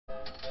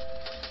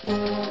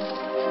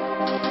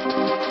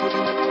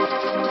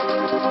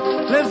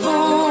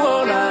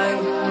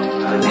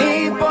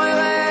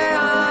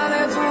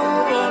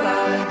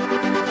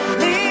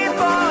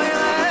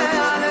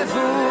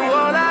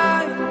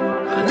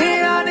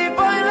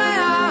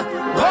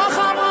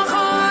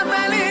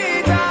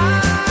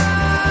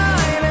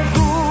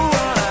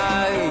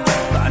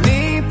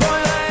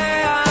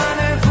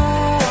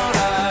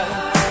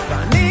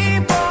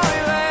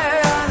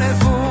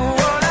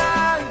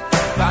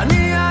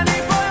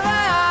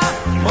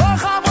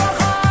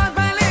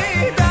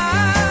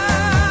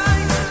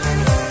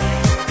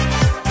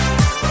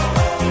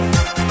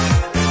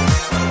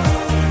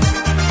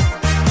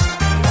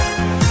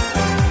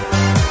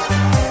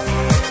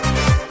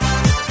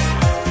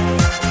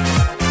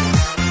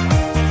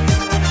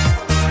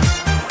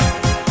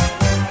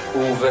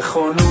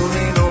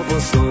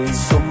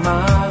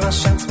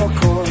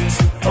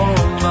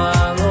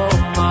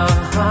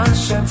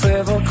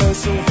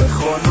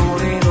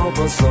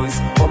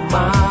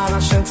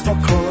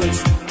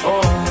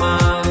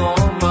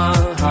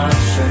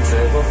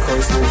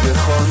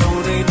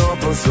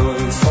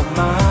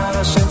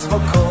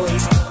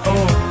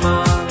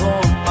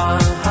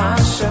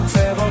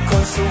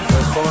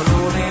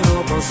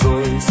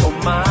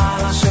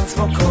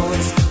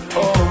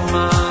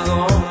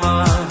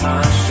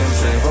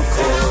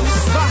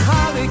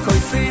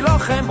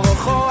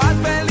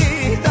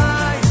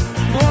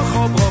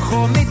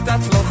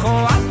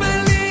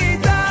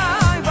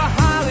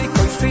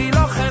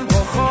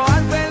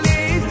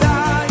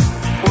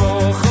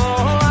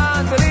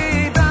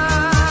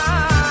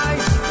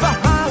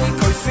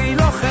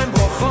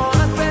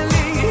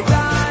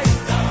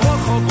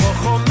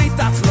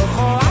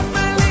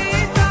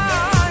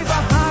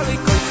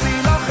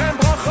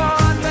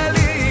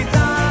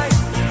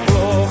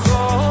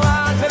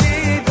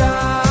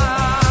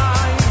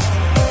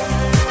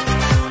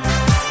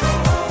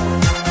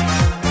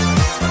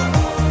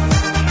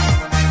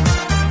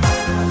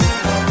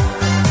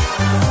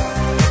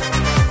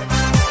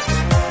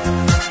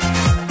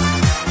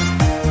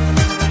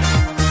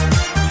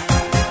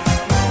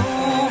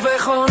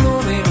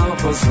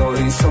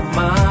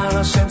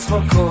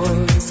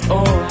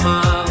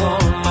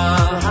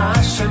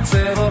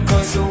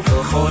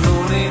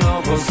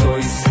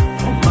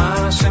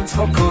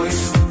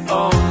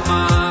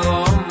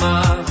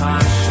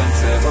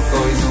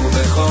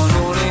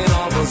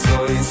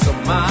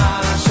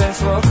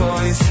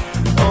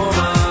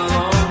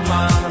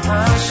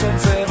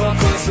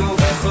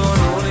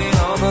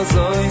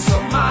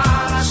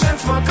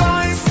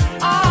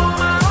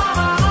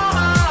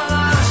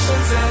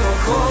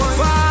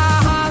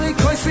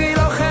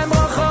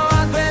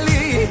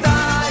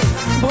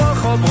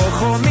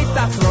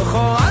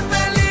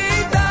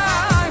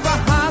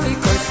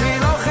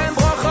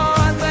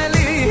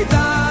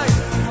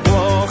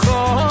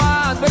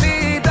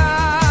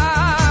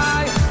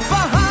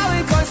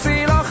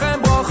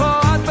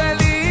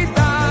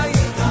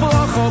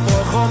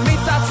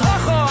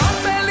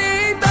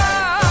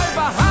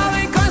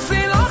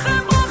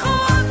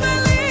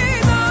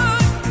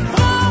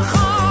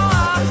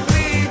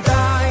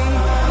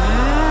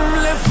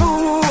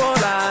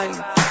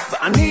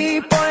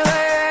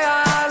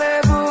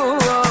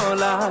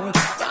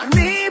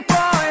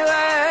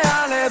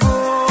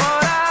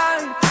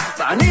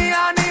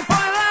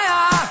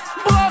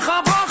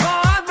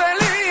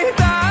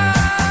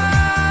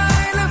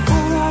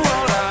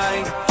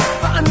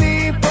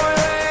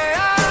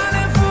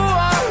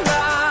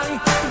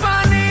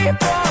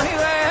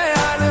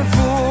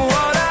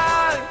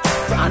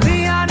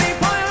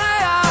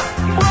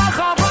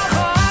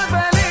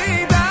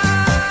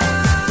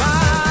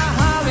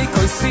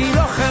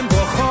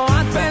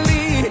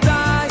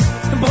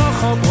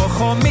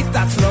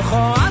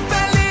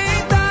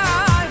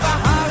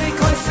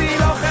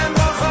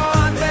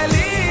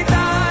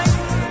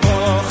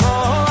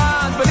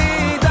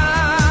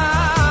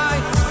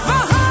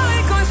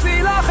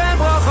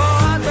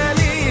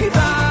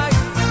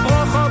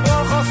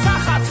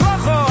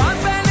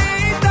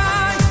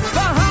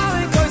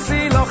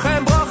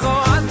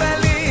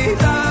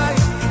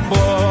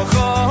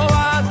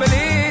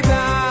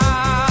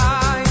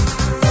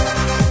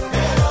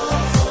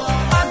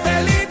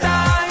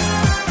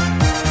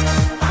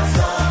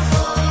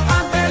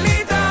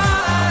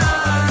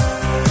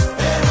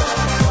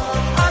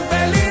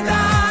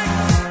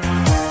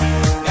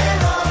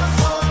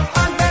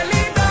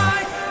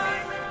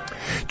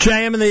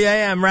JM in the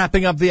AM,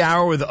 wrapping up the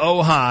hour with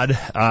Ohad.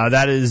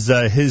 That is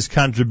his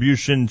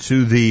contribution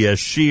to the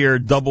Shir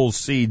double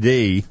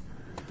CD.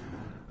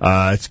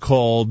 It's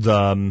called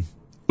Uva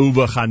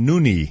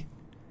Chanuni,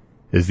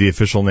 is the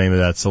official name of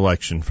that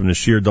selection from the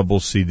Shir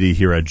double CD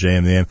here at JM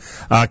in the AM.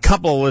 A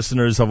couple of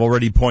listeners have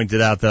already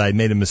pointed out that I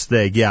made a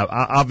mistake. Yeah,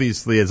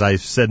 obviously, as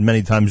I've said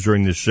many times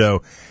during this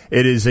show,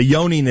 it is a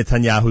Yoni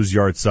Netanyahu's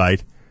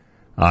yahrzeit.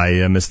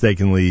 I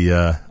mistakenly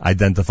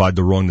identified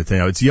the wrong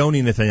Netanyahu. It's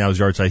Yoni Netanyahu's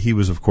yahrzeit. He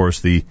was, of course,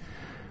 the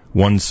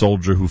one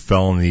soldier who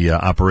fell in the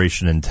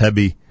operation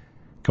Entebbe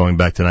going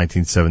back to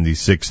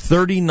 1976.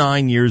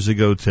 39 years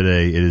ago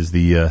today, it is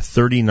the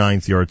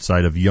 39th yard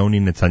site of Yoni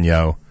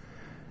Netanyahu.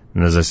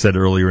 And as I said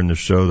earlier in the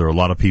show, there are a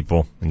lot of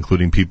people,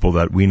 including people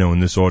that we know in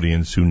this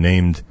audience, who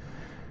named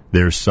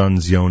their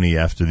sons Yoni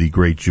after the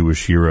great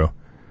Jewish hero.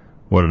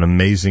 What an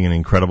amazing and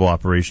incredible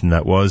operation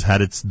that was.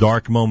 Had its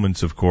dark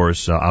moments, of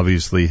course.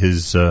 Obviously,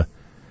 his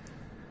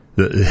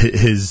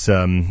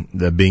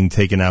being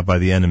taken out by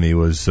the enemy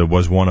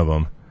was one of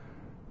them.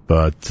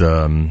 But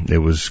it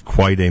was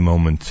quite a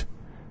moment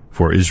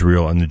for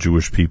Israel and the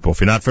Jewish people.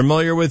 If you're not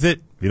familiar with it,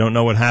 if you don't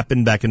know what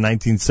happened back in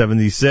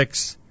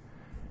 1976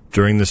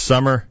 during the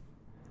summer,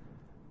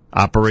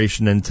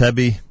 Operation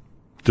Entebbe,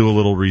 do a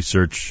little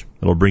research.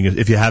 It'll bring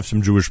if you have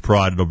some Jewish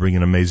pride, it'll bring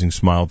an amazing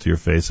smile to your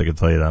face, I can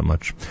tell you that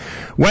much.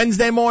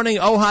 Wednesday morning,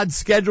 Ohad's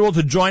scheduled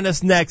to join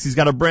us next. He's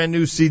got a brand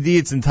new CD.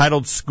 It's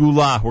entitled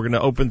Skula. We're going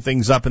to open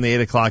things up in the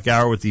 8 o'clock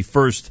hour with the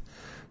first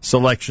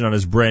selection on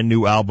his brand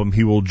new album.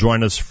 He will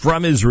join us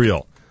from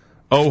Israel.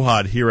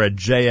 Ohad here at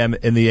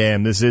JM in the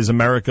AM. This is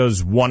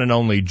America's one and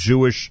only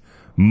Jewish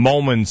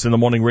Moments in the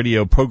Morning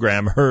radio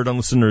program, heard on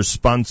listeners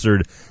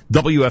sponsored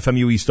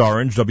WFMU East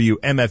Orange,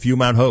 WMFU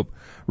Mount Hope,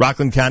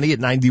 Rockland County at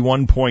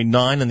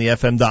 91.9 on the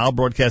FM dial,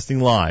 broadcasting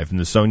live from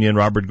the Sonia and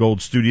Robert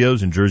Gold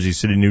studios in Jersey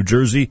City, New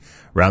Jersey,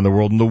 around the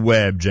world on the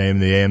web,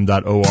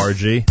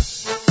 jmtheam.org.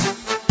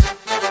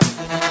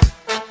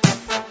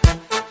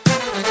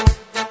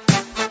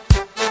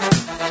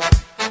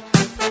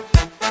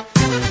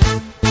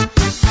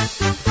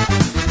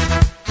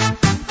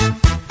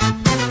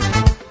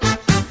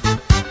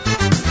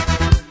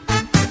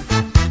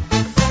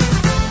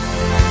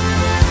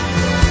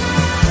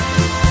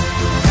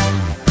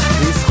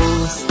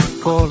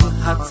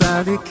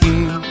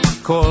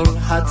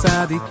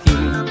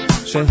 הצדיקים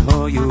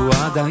שהיו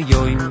עד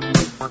היום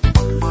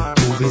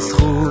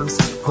ובזכות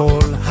כל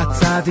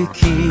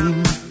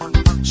הצדיקים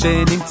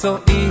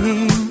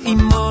שנמצאים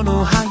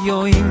עמנו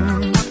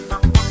היום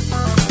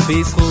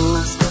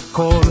בזכות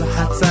כל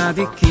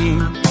הצדיקים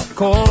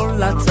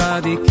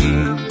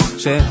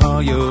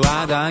שהיו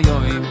עד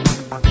היום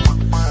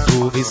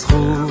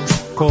ובזכות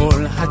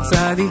כל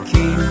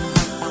הצדיקים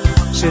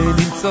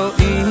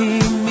שנמצאים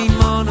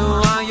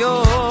עמנו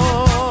היום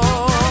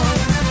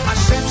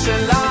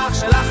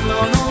שלח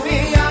לנו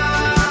מיד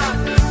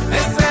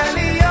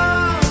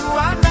אליהו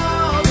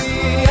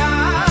הנביא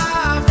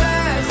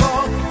עבדך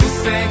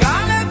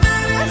וסגל את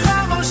מלך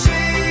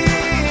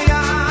המשיח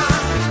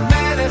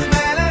מלך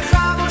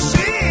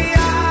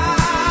המשיח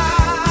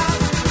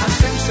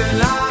השם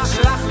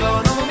שלח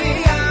לנו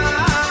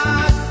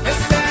מיד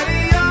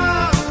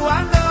אליהו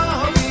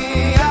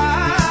הנביא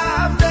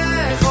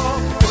עבדך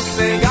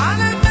וסגל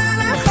את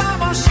מלך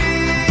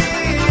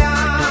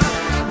המשיח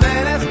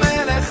מלך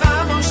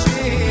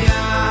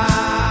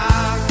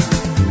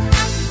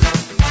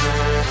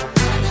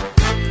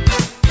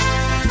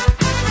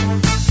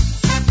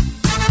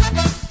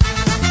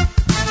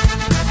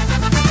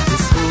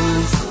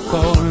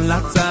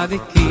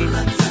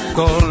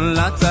כל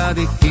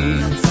הצדיקים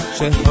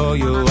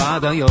שהיו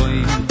עד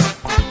היום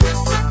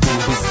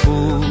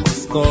ובזכות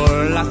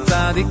כל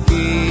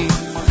הצדיקים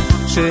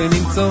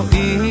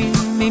שנמצאים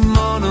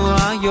עמנו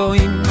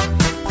היום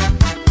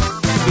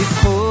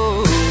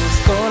בזכות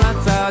כל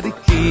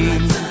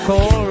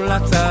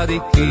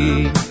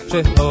הצדיקים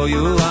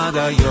שהיו עד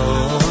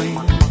היום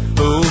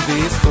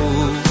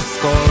ובזכות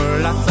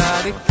כל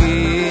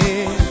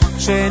הצדיקים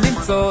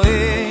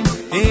שנמצאים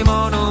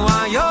עמנו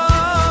היום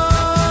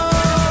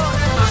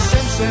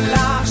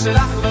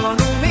שלח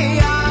לנו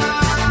מיד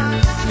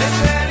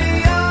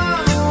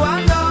אליהו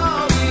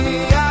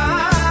הנביא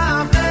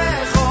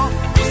עבדך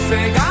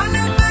וסגל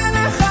את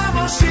מלך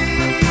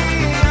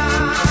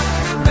המשיח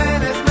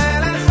מלך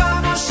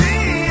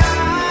המשיח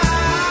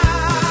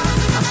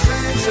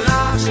השם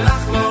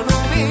שלח לנו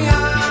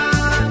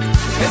מיד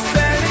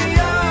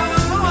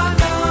אליהו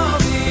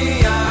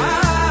הנביא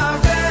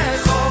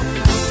עבדך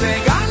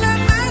וסגל את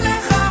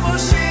מלך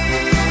המשיח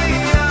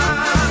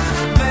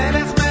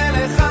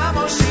מלך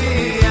המשיח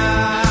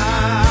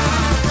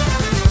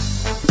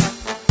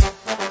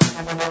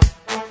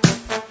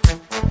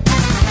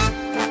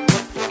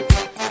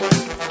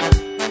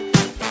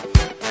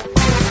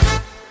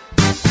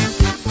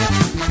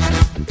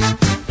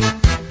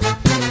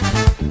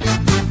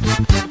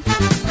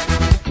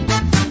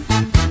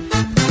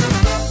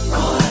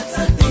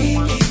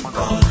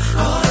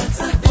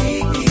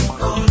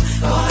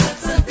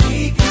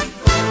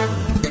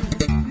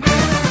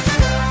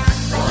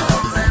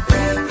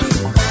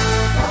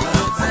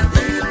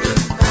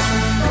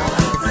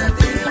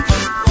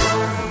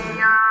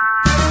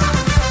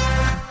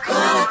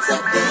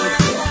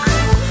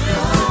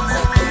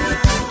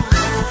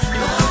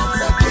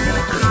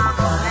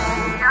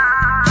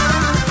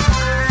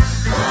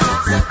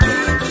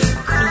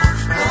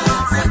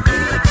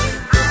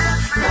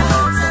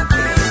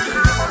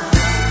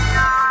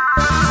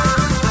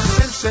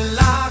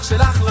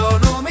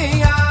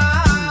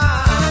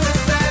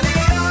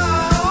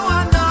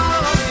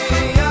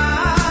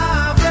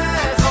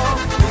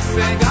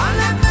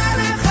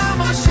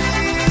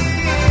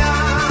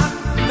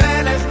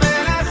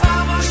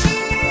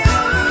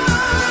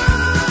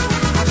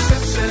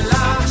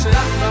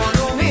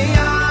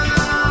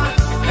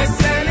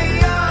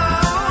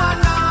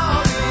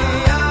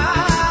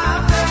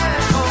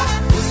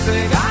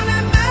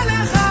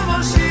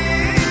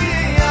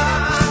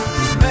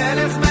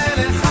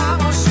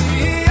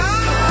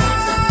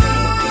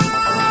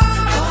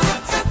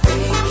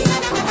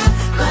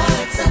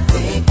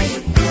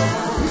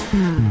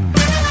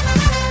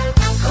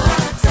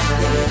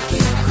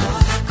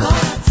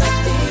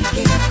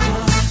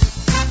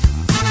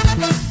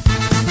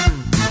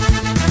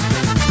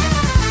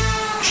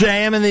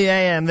JM in the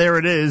AM, there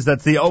it is.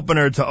 That's the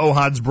opener to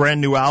Ohad's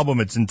brand new album.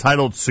 It's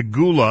entitled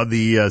Segula.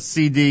 The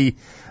CD,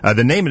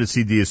 the name of the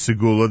CD is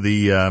Segula.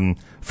 The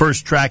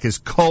first track is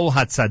Kol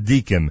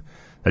HaTzadikim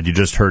that you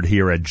just heard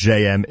here at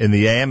JM in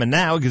the AM. And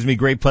now it gives me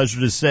great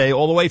pleasure to say,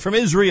 all the way from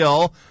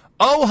Israel,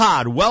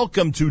 Ohad,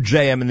 welcome to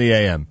JM in the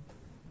AM.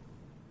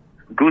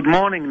 Good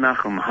morning,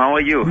 Nachum. How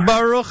are you?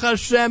 Baruch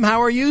Hashem,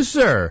 how are you,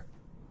 sir?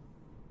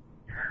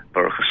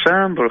 Baruch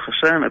Hashem, Baruch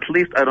Hashem. At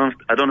least I don't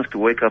have to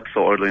wake up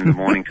so early in the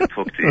morning to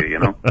talk to you, you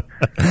know?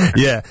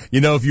 Yeah, you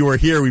know, if you were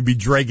here, we'd be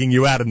dragging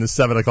you out in the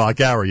 7 o'clock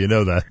hour, you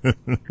know that.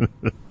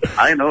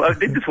 I know, I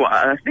did this one.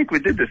 I think we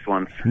did this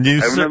once. I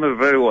remember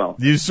very well.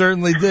 You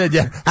certainly did,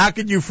 yeah. How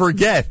could you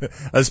forget?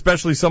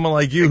 Especially someone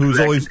like you who's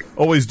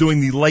always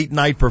doing the late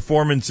night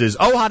performances.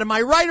 Oh, am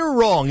I right or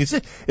wrong? Is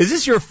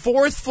this your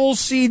fourth full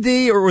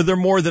CD, or were there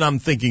more than I'm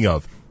thinking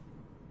of?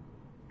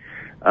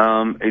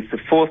 It's the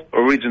fourth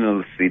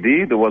original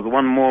CD. There was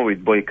one more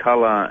with Boy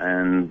Kala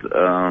and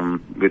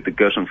with the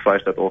Gershon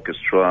Freistadt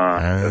Orchestra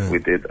that we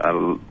did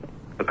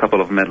a couple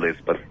of medleys.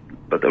 But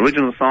the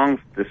original songs,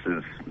 this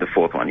is the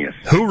fourth one, yes.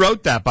 Who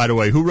wrote that, by the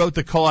way? Who wrote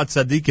the Kol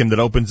HaTzadikim that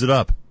opens it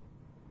up?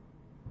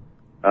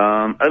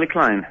 Eli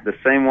Klein, the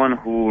same one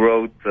who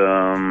wrote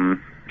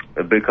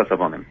Birkas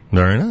Avonim.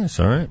 Very nice,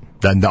 all right.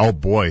 Then, oh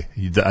boy,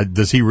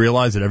 does he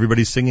realize that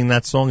everybody's singing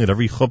that song at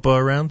every chuppah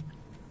around?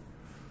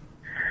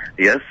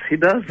 Yes, he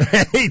does.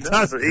 He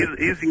does.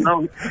 He's you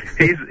know,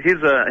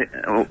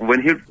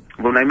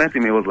 when I met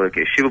him, he was like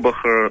a Shiva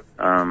Bacher.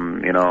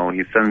 You know,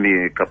 he sent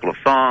me a couple of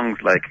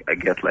songs. Like I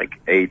get like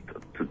 8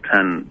 to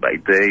 10 by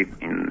day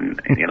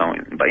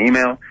by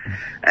email,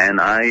 and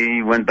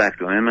I went back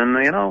to him,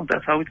 and you know,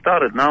 that's how it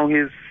started. Now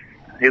he's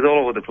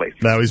all over the place.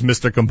 Now he's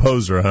Mr.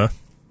 Composer, huh?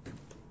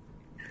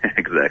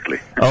 Exactly.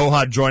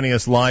 Ohad joining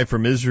us live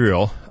from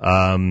Israel.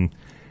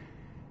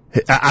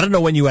 I don't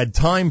know when you had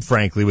time,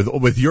 frankly,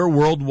 with your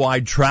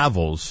worldwide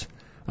travels.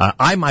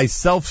 I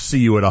myself see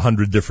you at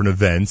 100 different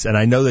events, and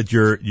I know that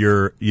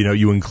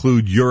you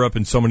include Europe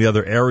and so many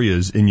other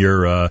areas in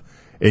your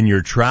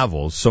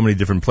travels, so many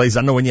different places. I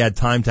don't know when you had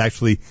time to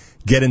actually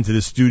get into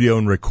the studio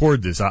and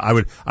record this. I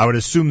would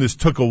assume this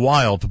took a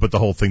while to put the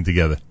whole thing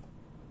together.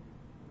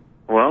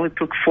 Well, it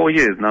took 4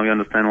 years. Now you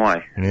understand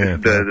why. Yeah.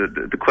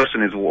 The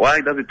question is,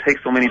 why does it take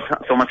so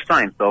much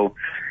time? So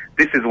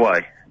this is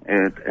why.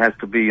 It has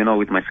to be, you know,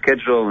 with my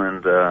schedule,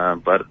 and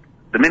but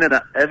the minute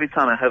every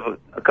time I have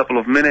a couple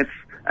of minutes,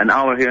 an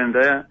hour here and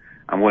there,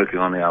 I'm working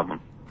on the album.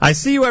 I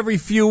see you every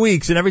few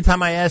weeks, and every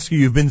time I ask you,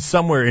 you've been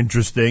somewhere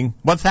interesting.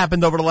 What's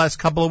happened over the last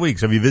couple of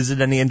weeks? Have you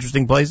visited any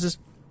interesting places?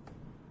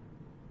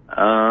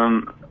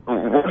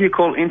 What do you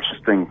call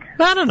interesting?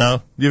 I don't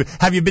know.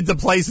 Have you been to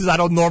places I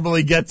don't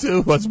normally get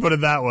to? Let's put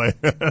it that way.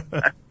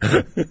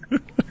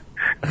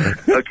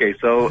 Okay,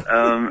 so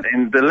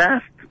in the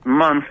last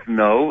month,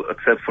 no,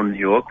 except for New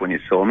York when you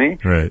saw me.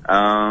 Right.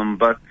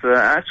 But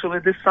actually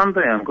this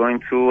Sunday I'm going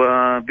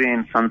to be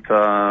in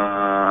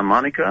Santa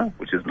Monica,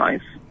 which is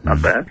nice,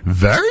 not bad.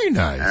 Very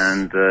nice.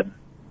 And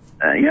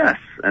yes,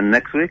 and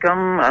next week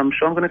I'm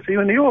sure I'm going to see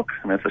you in New York.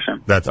 That's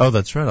Hashem.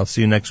 That's right. I'll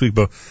see you next week.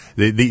 But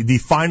the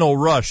final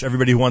rush,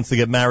 everybody who wants to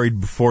get married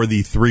before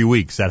the 3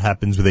 weeks, that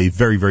happens with a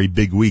very, very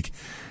big week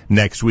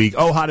next week.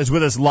 Ohad is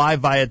with us live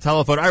via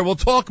telephone. All right, we'll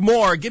talk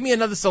more. Give me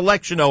another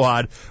selection,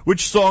 Ohad.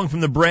 Which song from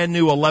the brand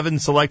new 11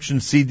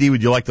 selection CD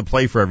would you like to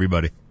play for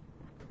everybody?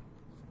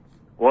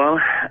 Well,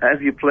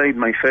 as you played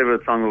my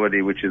favorite song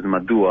already, which is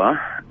Madua,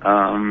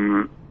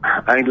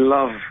 I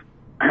love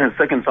the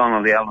second song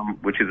on the album,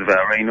 which is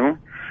Ve'areinu,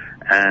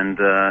 and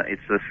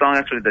it's a song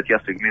actually that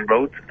Yossi Green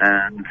wrote,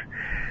 and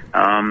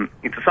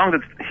it's a song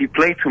that he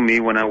played to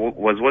me when I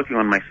was working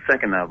on my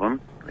second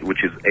album,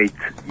 which is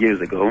 8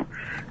 years ago,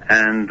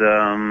 and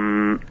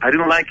I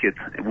didn't like it,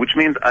 which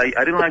means I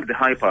didn't like the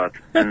high part,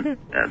 and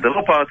the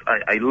low part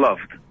I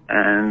loved,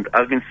 and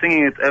I've been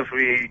singing it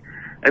every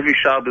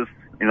Shabbos,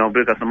 you know,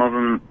 Birkas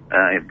Hamazon,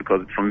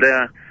 because it's from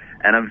there,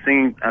 and I've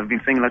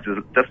been singing like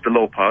just the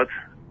low part,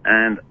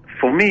 and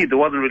for me there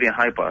wasn't really a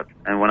high part,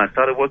 and when I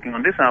started working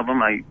on this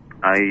album, I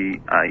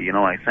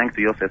sang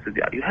to Yossi. I said,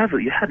 yeah, you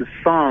had a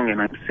song,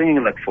 and I'm singing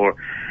it like for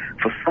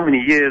so many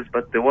years,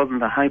 but there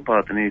wasn't a high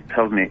part. And he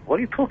tells me, what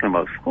are you talking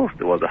about? Of course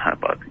there was a high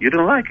part. You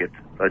didn't like it.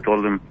 So I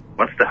told him,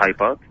 what's the high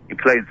part? He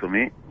played it to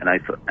me, and I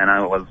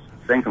was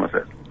saying to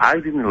myself, I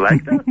didn't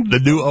like that. The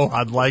new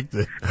Ohad liked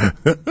it.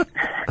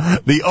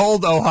 The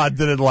old Ohad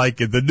didn't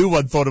like it. The new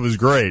one thought it was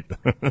great.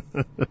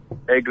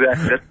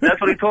 Exactly. That's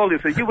what he told you.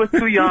 So you were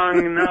too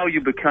young. Now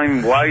you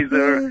became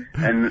wiser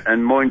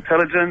and more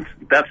intelligent.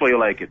 That's why you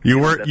like it. You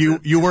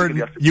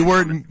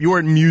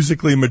weren't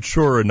musically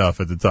mature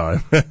enough at the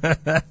time.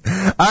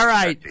 All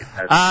right.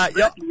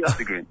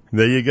 Yossi Green.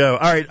 There you go.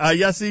 All right.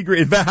 Yossi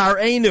Green.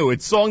 Ve'areinu.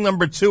 It's song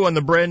number 2 on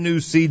the brand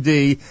new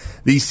CD.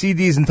 The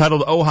CD is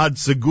entitled Ohad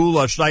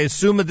Segula. Should I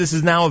assume that this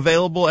is now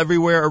available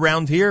everywhere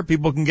around here?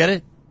 People can get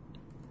it?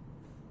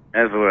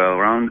 Everywhere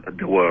around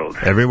the world.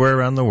 Everywhere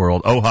around the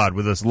world. Ohad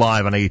with us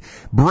live on a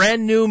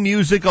brand new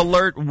Music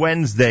Alert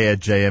Wednesday at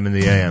JM in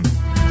the AM.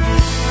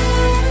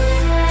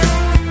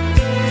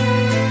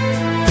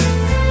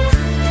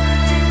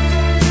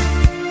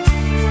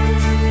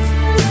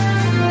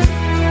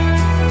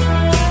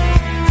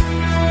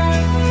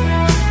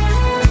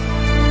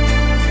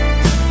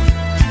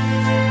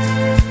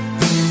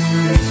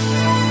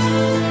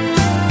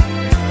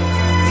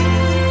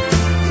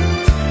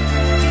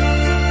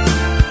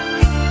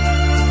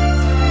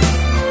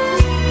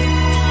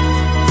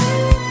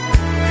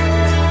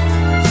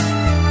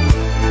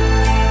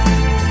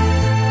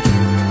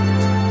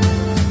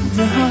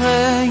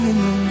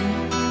 Elokeinu,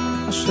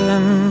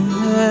 Hashem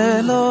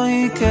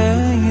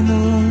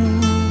Elokeinu,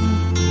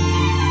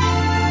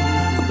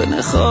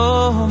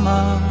 Benechoma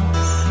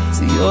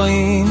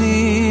Tzioini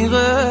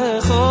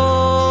Recho,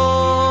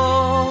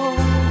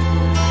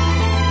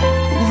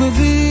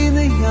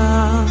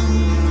 Ubevineyam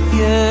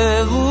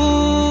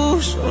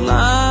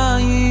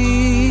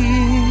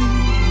Yerushalayim,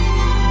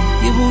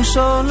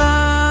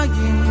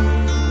 Yerushalayim,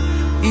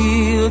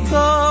 Ir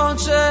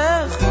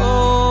Kodechecho.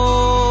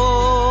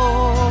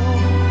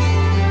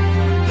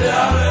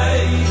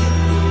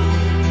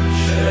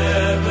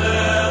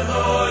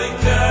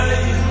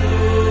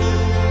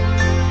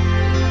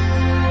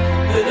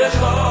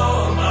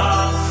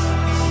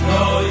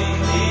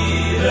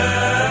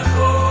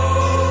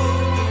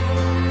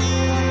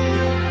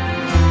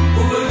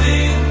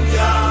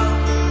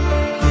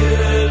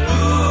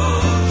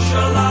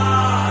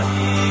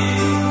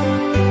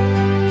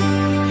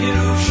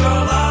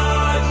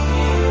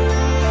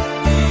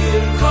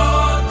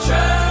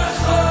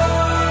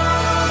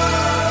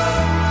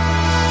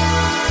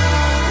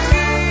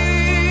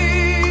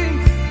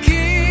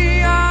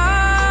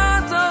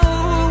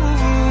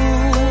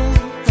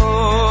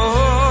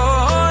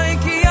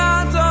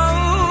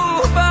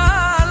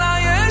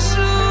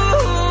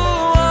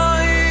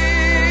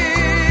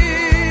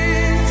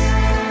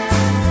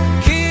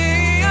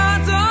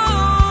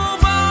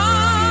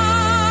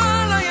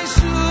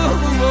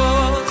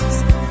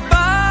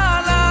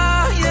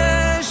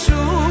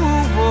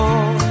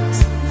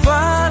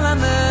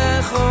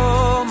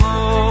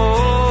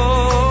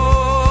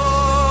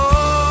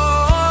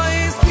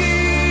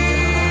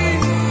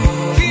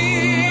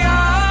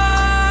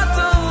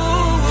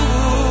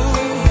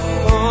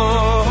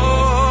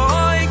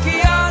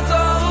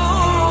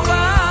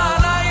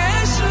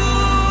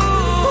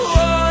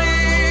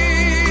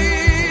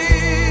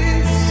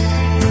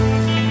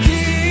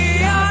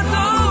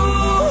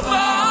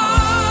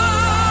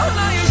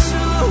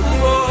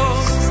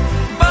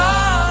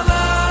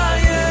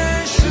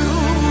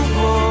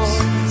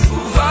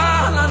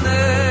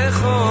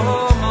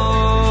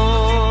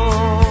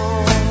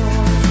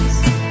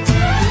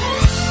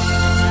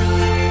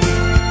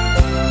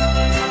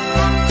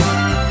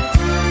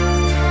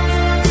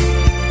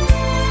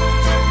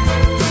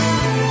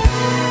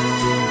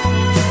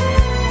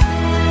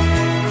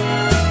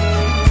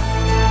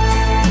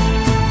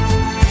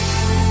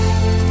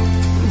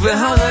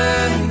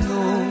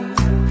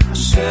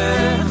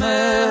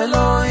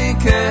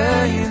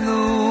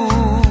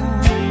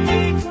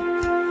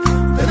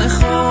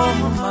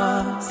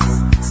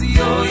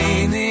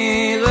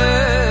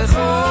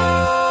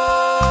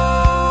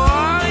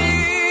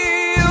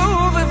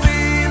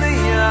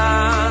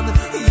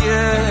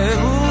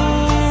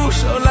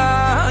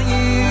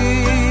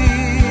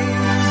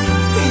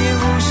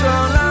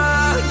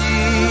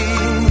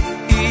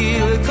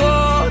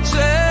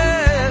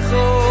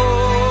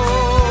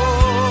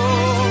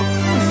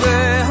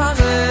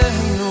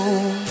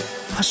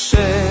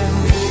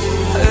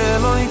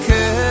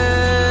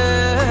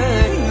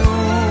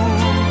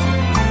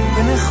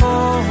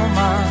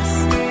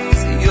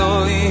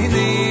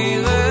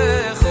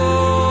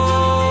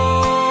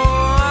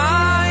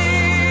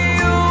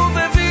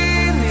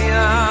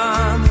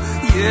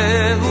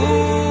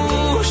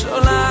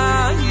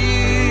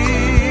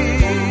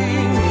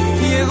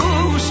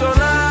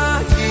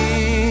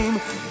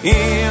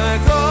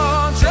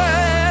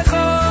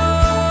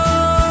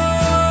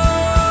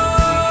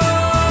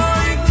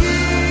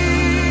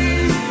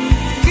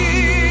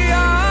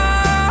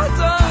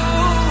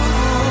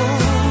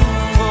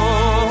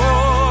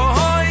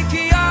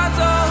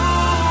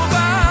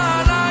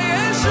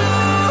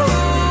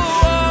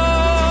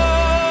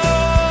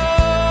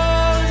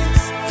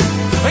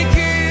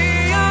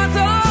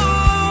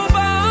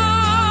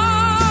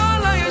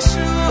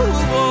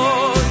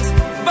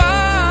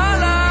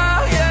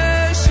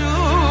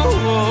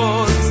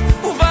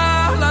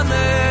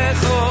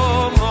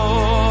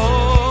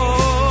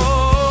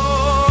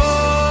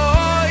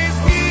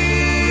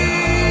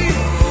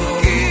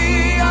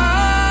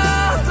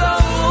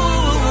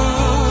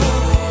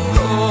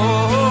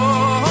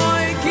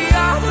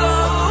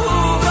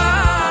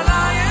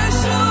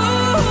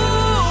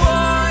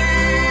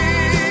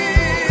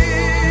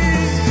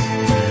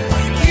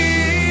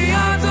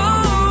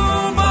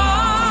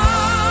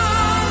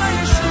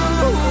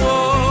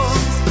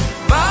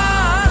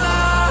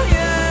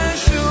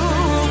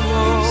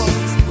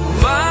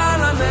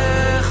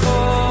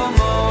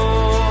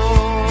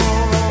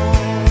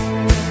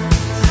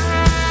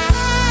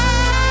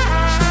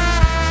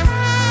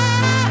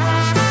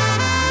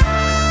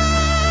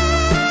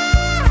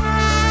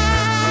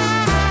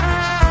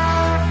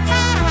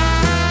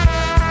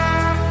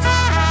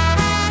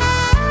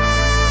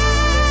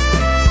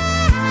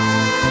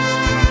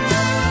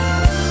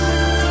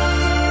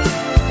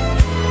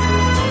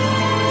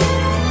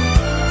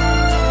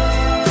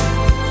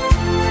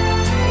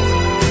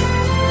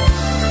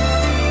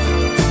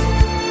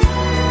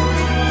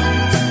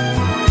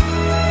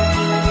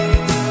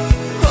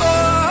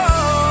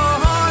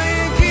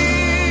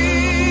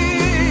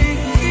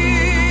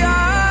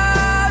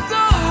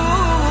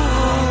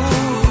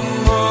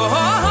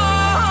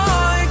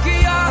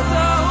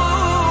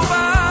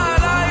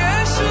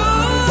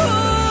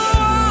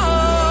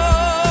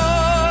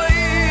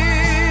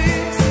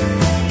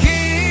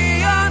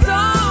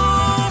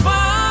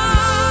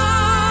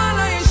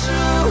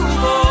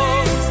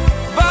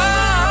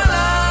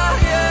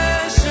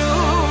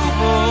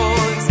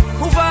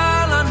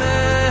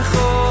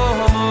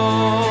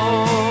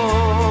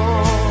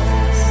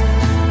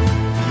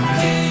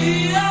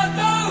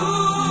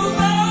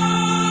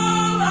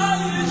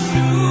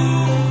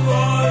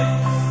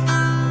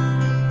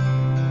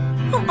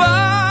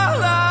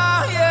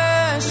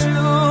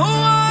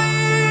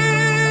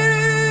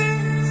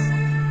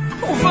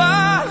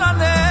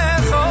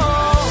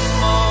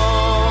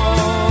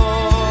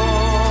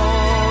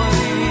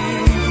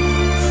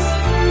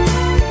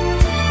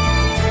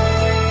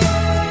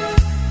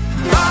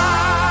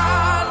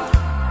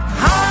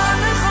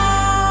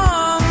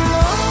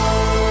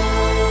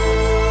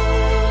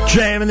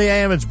 JM in the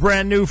AM. It's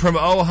brand new from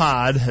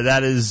Ohad.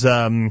 That is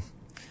the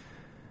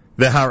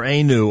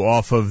Harenu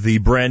off of the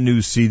brand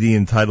new CD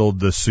entitled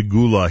The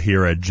Segula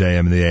here at JM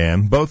in the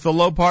AM. Both the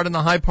low part and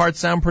the high part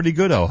sound pretty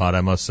good, Ohad,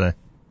 I must say.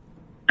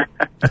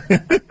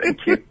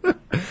 Thank you.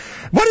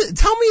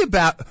 Tell me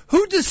about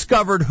who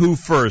discovered who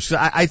first.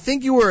 I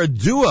think you were a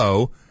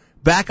duo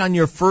back on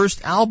your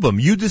first album.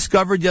 You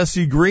discovered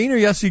Yossi Green, or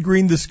Yossi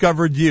Green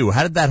discovered you?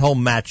 How did that whole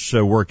match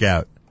work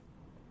out?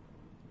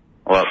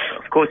 Well,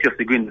 of course,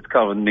 Yossi Green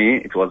discovered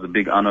me. It was a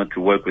big honor to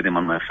work with him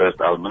on my first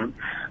album.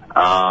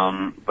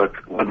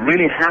 But what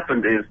really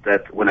happened is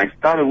that when I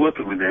started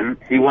working with him,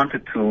 he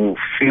wanted to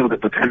feel the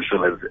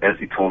potential, as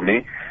he told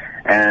me.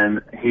 And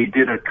he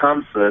did a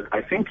concert.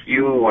 I think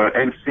you were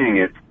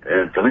emceeing it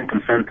at the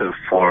Lincoln Center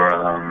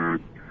for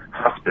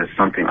hospice,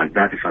 something like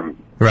that. If I'm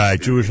right,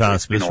 Jewish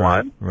hospice,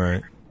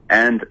 right.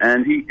 And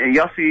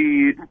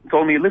Yossi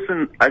told me,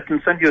 listen, I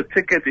can send you a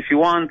ticket if you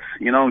want.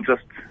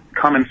 Just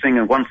come and sing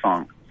in one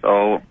song.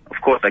 So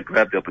of course I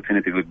grabbed the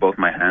opportunity with both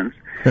my hands,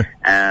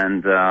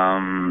 and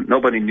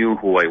nobody knew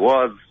who I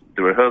was.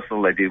 The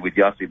rehearsal I did with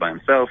Yossi by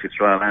himself.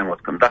 Israel Land was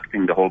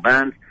conducting the whole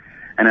band.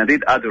 And I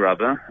did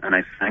Adarabah, and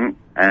I sang,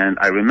 and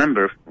I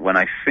remember when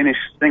I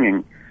finished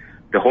singing,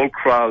 the whole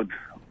crowd,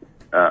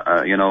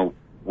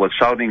 was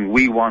shouting,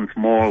 "We want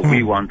more,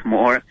 we want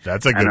more."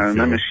 That's a good And I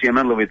remember Shia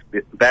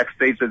Menlovitz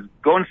backstage says,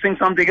 "Go and sing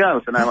something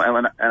else." And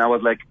I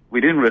was like, "We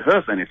didn't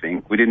rehearse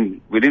anything, we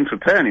didn't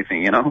prepare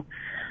anything,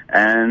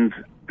 And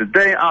the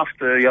day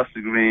after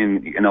Yossi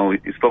Green,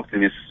 he spoke to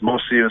me more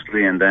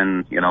seriously, and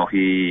then,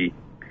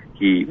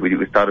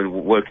 we started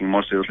working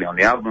more seriously on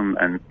the album,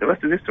 and the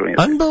rest is history.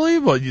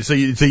 Unbelievable. So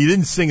you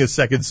didn't sing a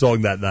second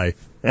song that night?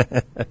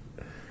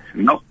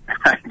 No,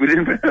 we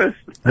didn't rehearse.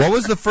 What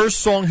was the first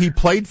song he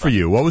played for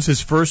you? What was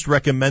his first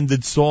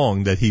recommended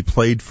song that he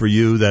played for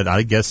you that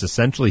I guess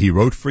essentially he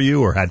wrote for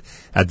you or had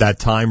at that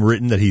time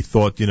written that he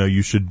thought,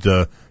 you should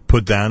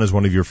put down as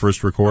one of your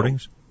first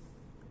recordings?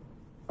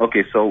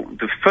 Okay, so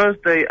the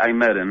first day I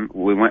met him,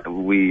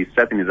 we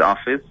sat in his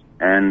office,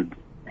 and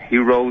he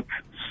wrote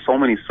so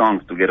many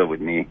songs together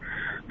with me.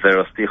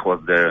 Verostich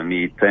was there,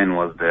 Mi Ten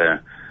was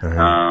there,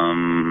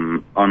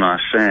 Ona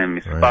Hashem,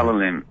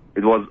 Mispalalim.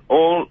 It was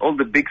all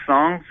the big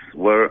songs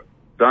were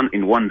done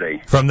in one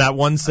day. From that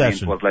one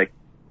session? It was like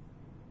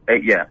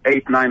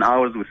 8-9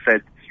 hours we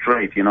sat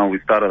straight. We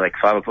started like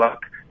 5 o'clock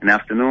in the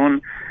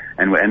afternoon,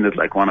 and we ended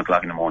like 1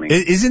 o'clock in the morning.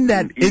 Isn't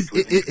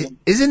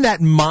that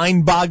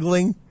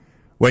mind-boggling?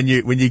 When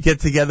you get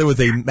together with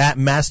a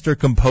master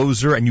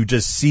composer and you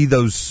just see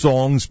those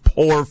songs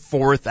pour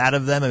forth out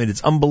of them, I mean,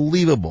 it's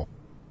unbelievable.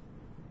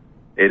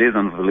 It is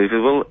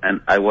unbelievable,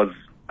 and I was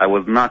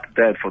knocked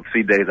dead for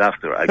 3 days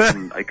after.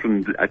 I couldn't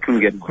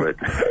get over it.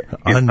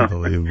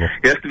 Unbelievable.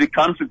 You have to be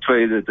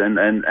concentrated, and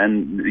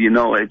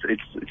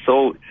it's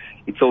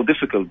so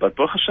difficult. But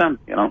Baruch Hashem,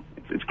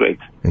 it's great.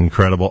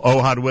 Incredible.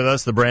 Ohad with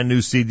us. The brand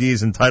new CD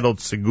is entitled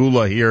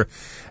Segula here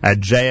at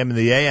JM in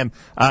the AM.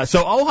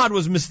 So Ohad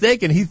was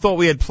mistaken. He thought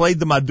we had played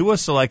the Madua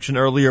selection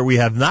earlier. We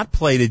have not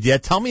played it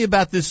yet. Tell me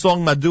about this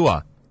song,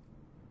 Madua.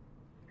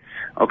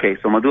 Okay,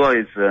 so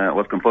Madua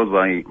was composed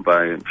by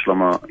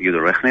Shlomo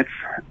Yehuda Rechnitz,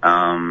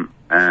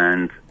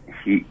 and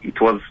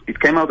it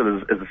came out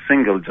as a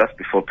single just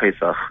before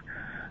Pesach,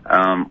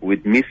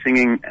 with me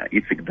singing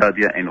Itzik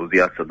Dadia and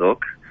Uzziah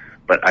Tzadok.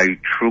 But I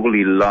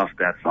truly loved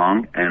that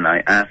song, and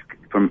I asked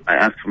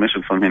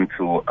permission from him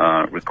to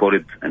record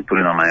it and put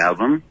it on my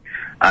album.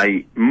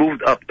 I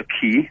moved up a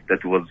key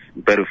that was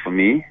better for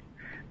me,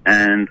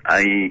 and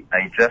I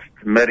just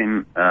met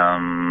him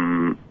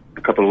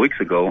a couple of weeks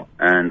ago,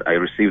 and I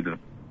received the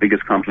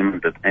biggest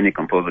compliment that any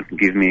composer can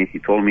give me. He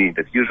told me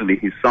that usually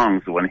his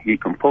songs, when he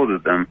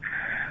composes them,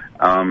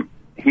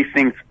 he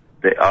thinks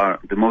they are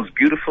the most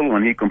beautiful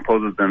when he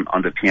composes them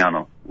on the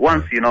piano.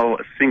 Once,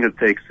 a singer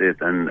takes it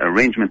and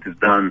arrangement is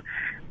done,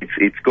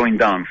 it's going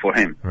down for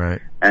him.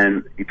 Right.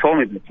 And he told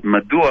me that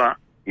Madua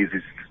is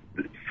his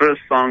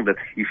first song that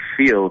he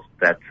feels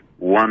that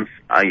once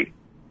I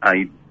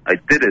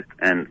did it,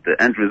 and the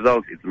end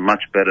result is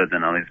much better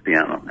than on his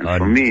piano. And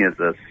for me, as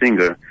a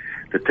singer,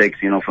 that takes,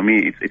 for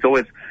me, it's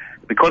always,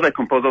 because I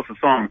compose also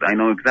songs, I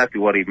know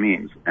exactly what it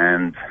means.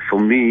 And for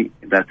me,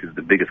 that is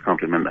the biggest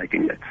compliment I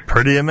can get.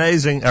 Pretty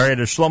amazing. All right,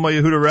 a Shlomo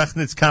Yehuda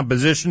Rechnitz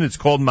composition. It's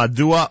called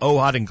Madua.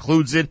 Ohad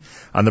includes it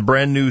on the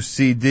brand new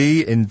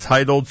CD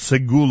entitled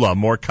Segula.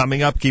 More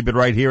coming up. Keep it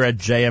right here at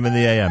JM in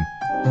the AM.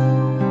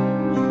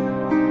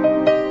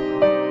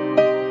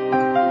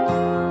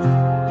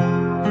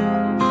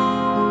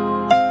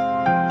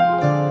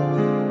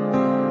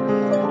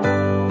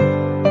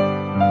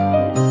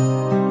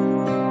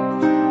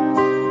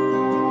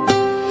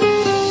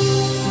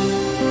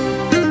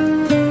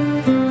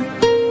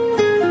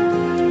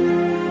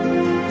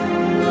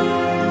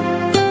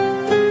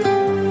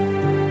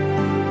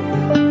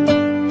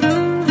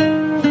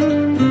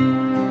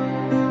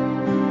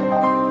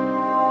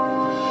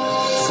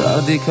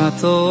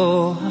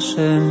 צדיקתו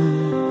השם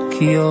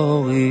כי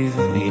אוריב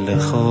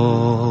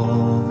מלכו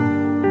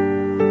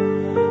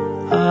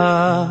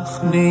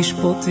אך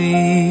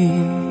משפוטי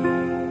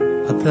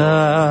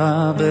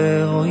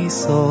הדבר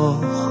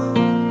יסוך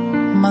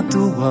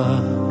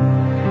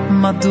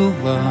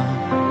מדוע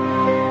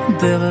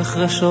דרך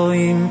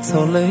רשועים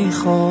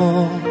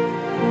צולחו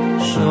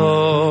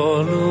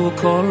שולו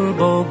כל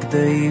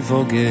בוגדי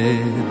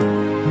בוגד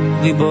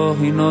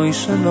ריבונו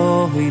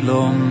שלו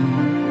הילום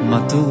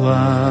מדוע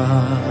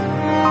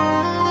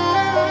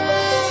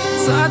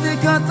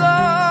צדיק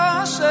אתה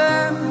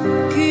השם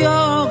כי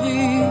אוהב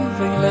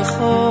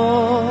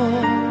ולכו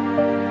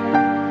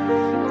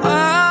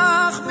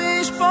אך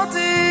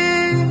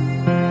משפטי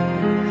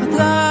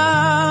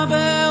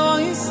הדבר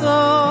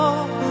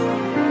יסוך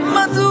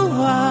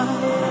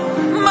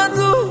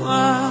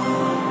מדוע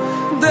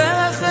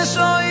דרך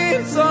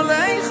רשועים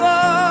צולחו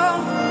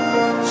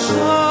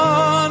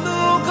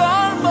שונו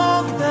כל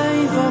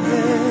בוגדי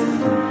בוגד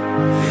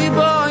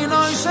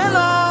ריבונו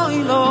שלו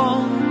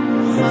הילום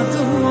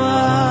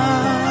מדוע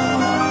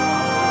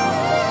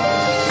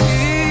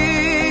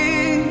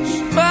איש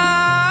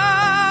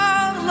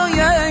בר לא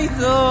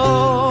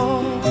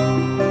ידעו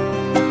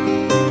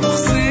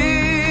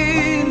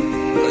תחסין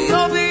לא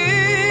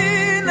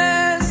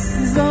יובינס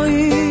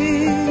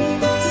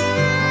זויס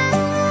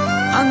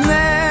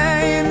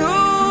עננו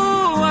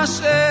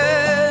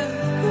אשר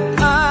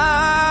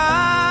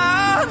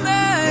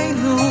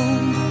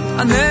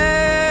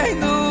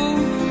עננו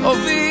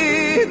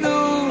הובינו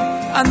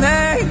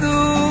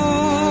עננו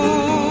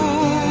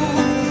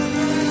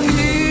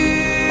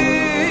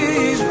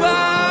איש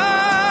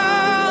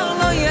בר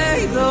לא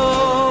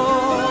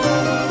ידעו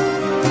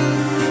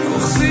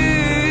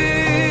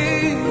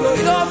תחסין לא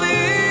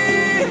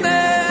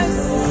יובינס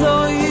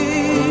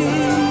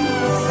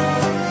זויס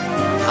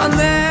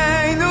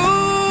עננו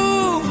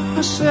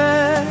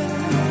אשר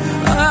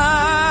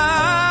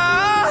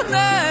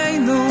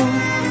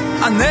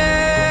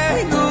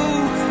עננו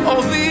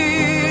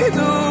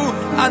הובינו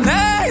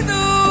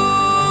עננו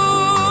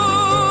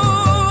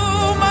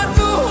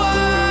מדוע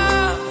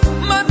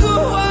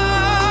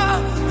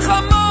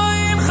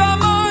חמוין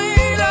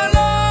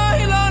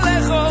לא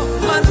לכו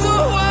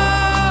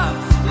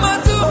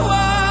מדוע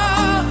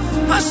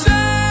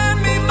השם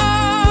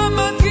ממה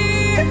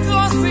מגיד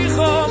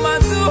כוסיכו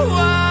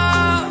מדוע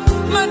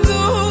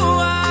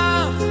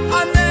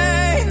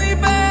ענני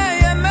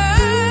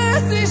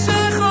באמת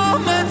אישכו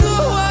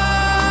מדוע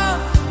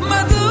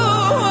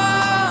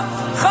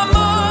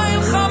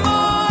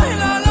חמוין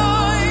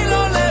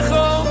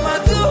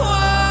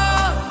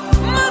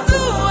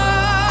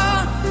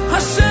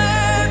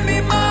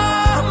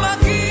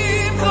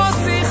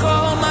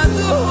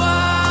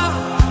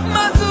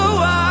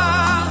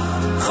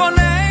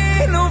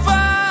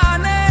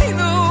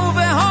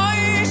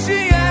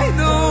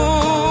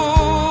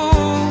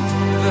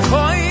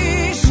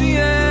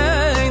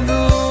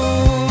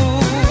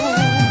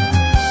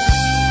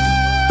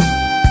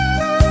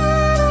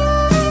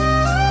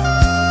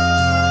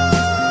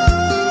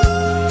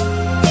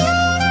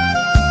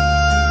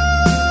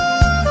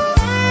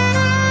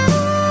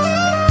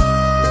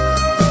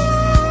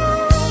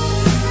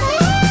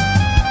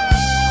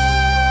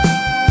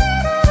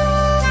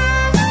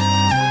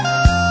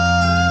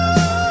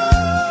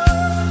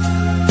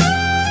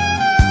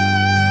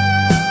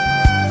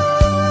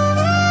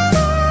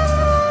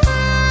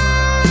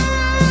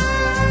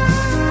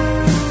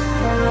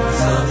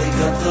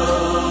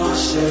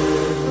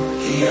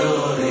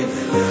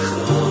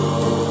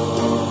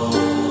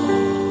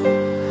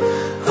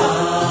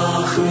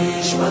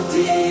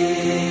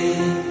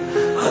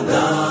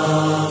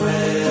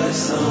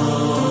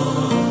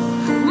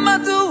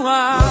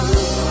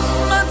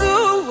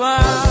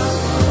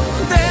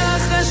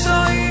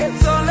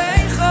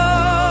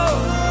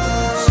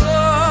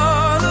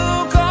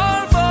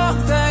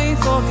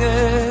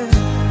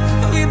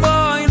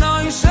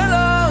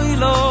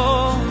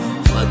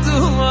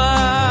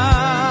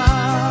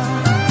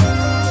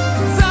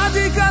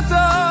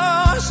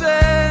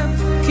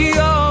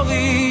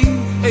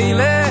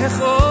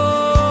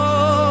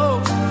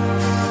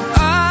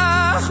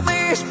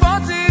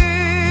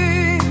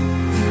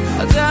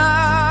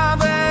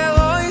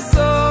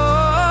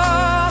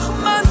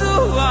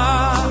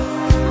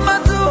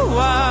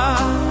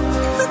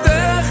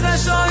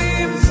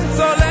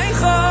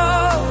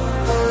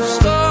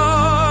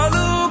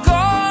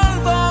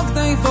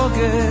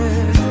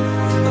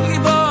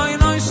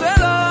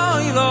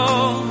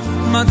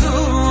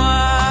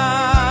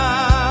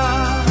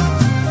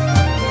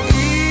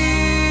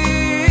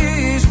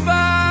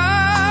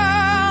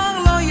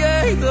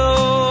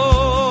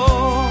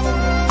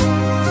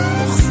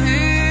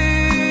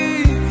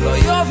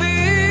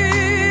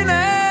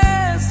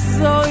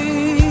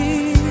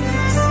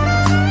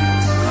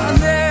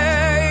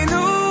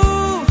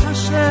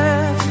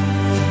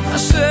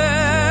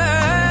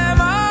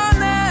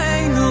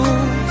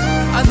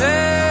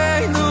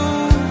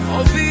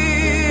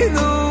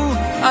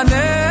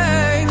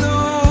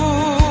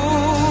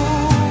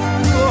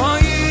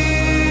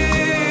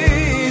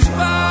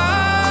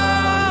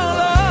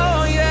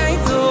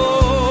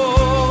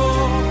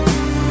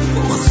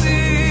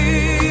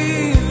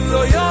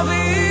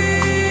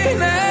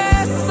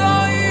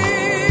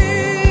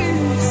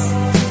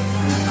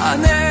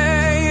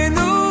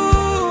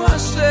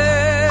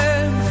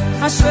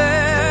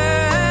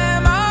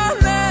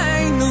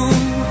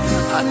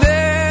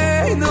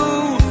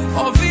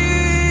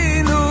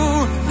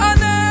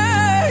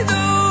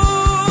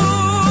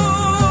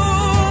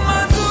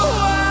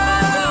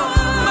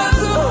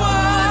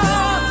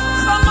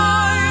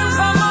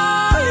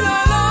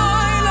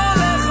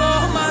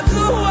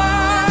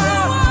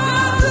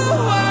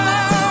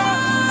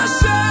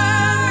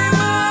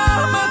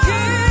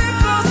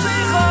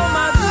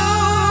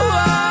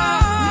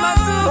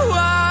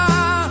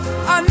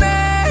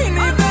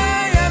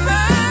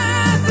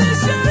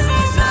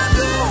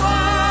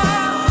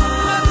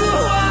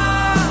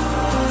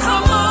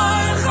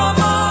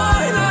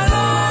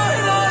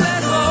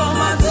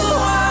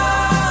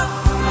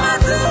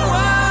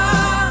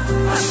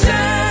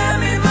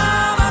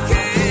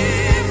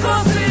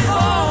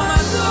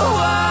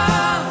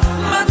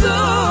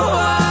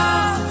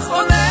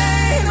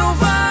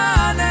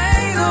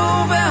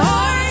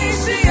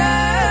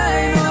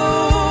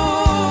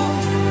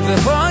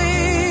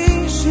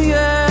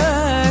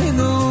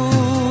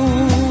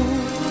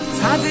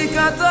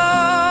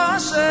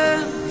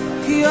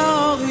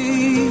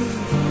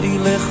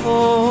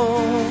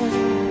לכו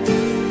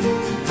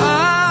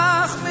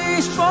אך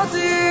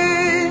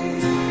משפטי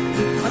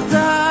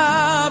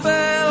אתה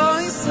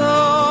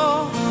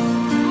באויסו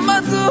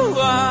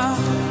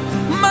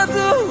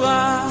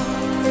מדוע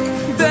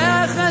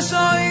דרך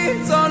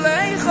שוי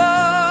צולחו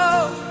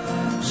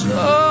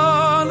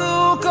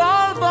שולו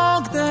כל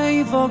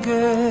בוגדי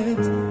בוגד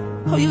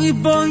אוי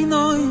ריבוי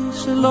נוי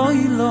שלא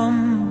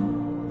ילום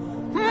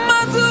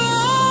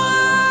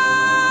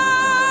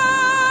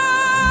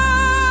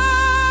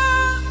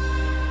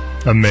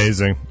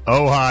Amazing.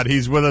 Ohad,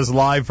 he's with us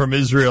live from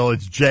Israel.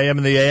 It's JM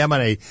in the AM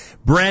on a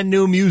brand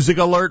new music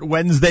alert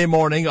Wednesday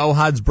morning.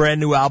 Ohad's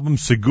brand new album,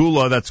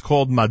 Segula, that's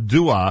called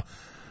Madua.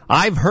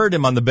 I've heard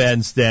him on the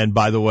bandstand,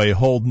 by the way,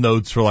 hold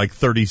notes for like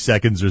 30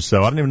 seconds or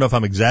so. I don't even know if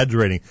I'm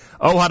exaggerating.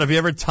 Ohad, have you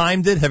ever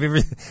timed it? Have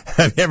you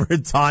ever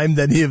timed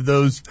any of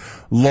those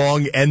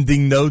long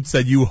ending notes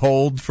that you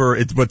hold for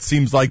what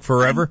seems like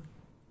forever?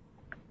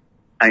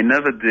 I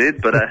never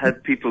did, but I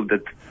had people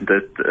that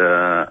did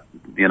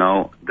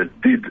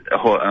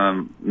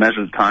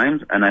measure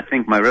times, and I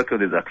think my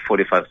record is at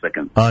 45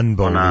 seconds.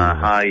 Unbelievable.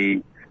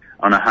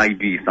 On a high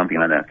B, something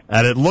like that.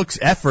 And it looks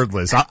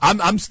effortless.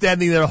 I'm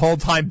standing there the whole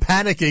time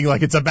panicking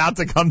like it's about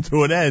to come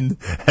to an end,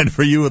 and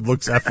for you it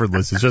looks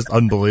effortless. It's just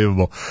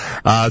unbelievable.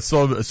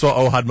 So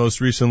Ohad most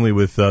recently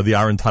with the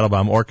Aaron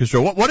Teitelbaum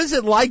Orchestra. What is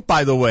it like,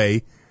 by the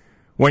way,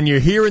 when you're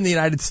here in the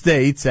United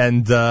States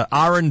and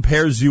Aaron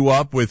pairs you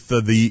up with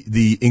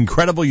the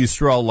incredible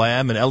Yisrael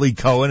Lamb and Eli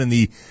Cohen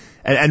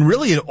and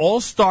really an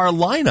all-star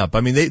lineup?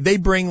 I mean, they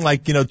bring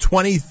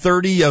 20,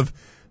 30 of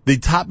the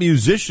top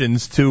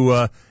musicians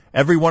to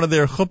every one of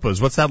their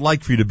chuppahs. What's that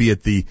like for you to be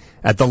at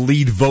the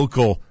lead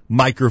vocal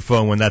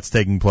microphone when that's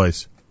taking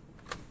place?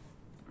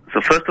 So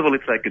first of all,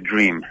 it's like a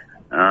dream.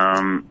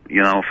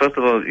 First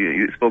of all,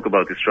 you spoke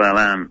about Yisrael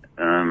Lamb.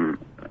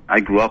 I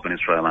grew up in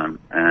Yisrael Lamb,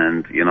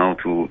 and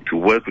to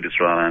work with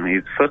Yisrael Lamb,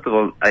 he's first of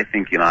all, I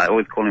think I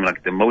always call him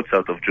like the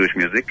Mozart of Jewish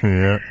music.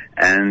 Yeah.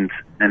 And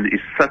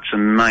he's such a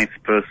nice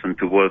person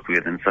to work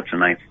with, and such a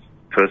nice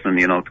person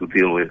to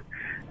deal with.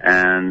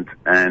 And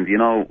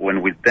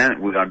when we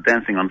are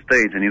dancing on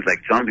stage, and he's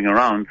like jumping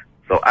around.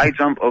 So I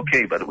jump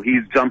okay, but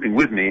he's jumping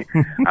with me.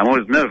 I'm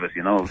always nervous,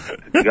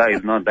 the guy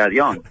is not that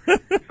young.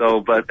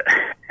 So, but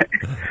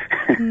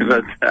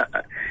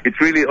it's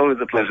really always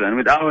a pleasure. And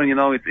with Aaron,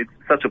 it's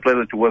such a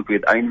pleasure to work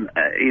with.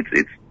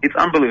 It's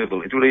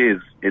unbelievable. It really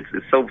is. It's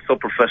so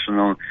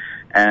professional.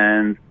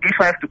 And if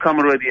I have to come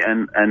already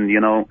and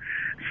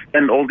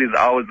spend all these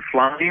hours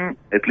flying,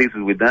 at least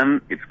with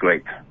them, it's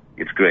great.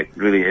 It's great. It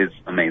really is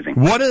amazing.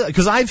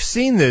 Because I've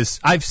seen this.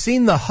 I've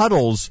seen the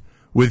huddles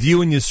with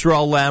you and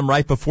Yisrael Lamb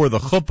right before the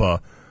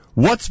chuppah.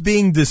 What's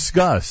being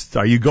discussed?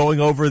 Are you going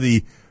over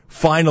the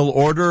final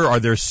order? Are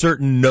there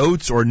certain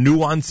notes or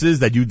nuances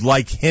that you'd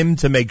like him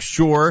to make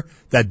sure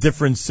that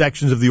different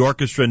sections of the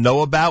orchestra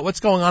know about?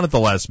 What's going on at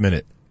the last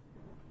minute?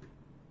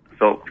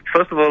 So,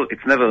 first of all,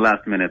 it's never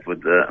last minute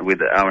with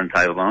Aaron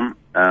Teitelbaum.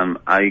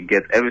 I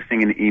get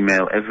everything in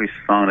email, every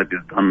song that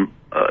is done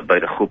by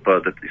the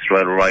chuppah that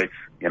Israel writes.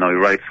 He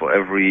writes for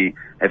every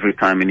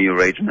time a new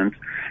arrangement.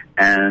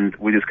 And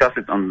we discuss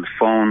it on the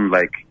phone,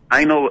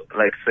 I know,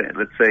 let's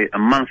say a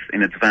month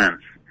in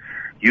advance,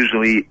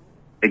 usually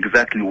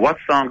exactly what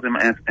songs am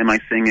I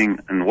singing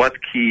and what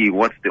key,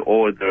 what's the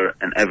order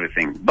and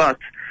everything. But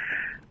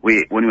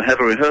when we have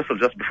a rehearsal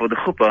just before the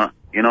chuppah,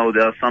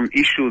 there are some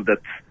issues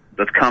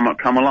that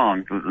come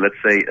along. Let's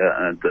say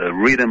the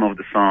rhythm of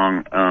the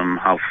song,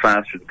 how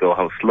fast should it go,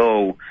 how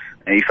slow.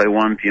 If I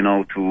want,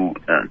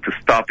 to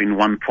stop in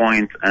one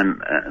point,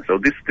 and so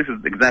this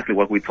is exactly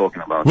what we're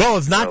talking about. Well,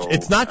 it's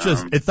not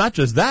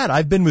just that.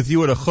 I've been with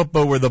you at a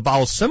chuppah where the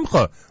Baal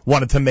Simcha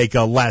wanted to make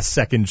a last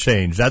second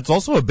change. That's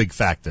also a big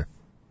factor.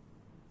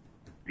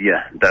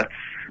 Yeah,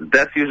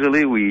 that's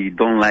usually we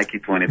don't like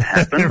it when it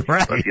happens.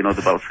 Right. But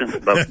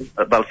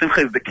the Baal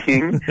Simcha is the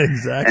king,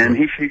 exactly. And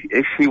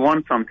if he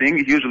wants something,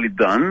 it's usually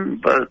done.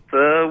 But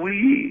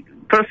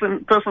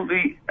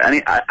personally,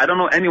 I don't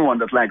know anyone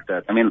that likes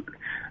that. I mean,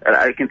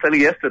 I can tell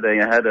you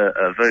yesterday I had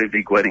a very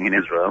big wedding in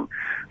Israel,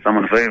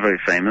 someone very, very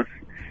famous,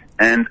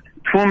 and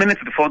 2 minutes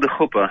before the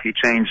chuppah, he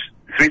changed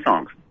 3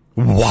 songs.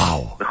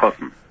 Wow. The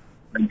chosn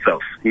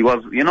himself. He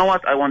was,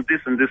 what, I want this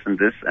and this and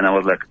this, and I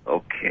was like,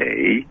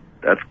 okay,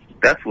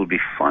 that will be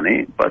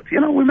funny, but,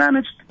 we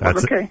managed.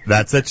 That's okay.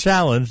 That's a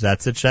challenge.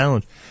 That's a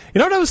challenge. You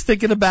know what I was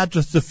thinking about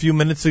just a few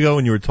minutes ago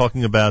when you were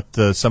talking about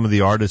some of the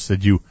artists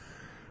that you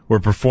were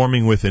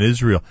performing with in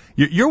Israel?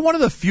 You're one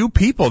of the few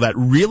people that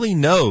really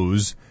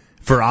knows,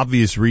 for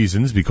obvious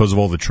reasons, because of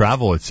all the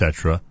travel,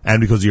 etc.,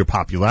 and because of your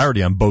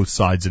popularity on both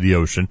sides of the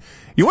ocean,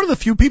 you're one of the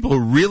few people who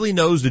really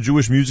knows the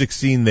Jewish music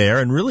scene there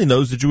and really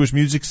knows the Jewish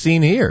music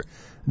scene here.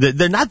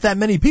 There are not that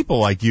many people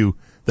like you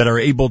that are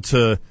able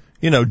to,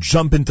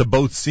 jump into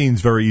both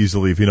scenes very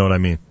easily, if you know what I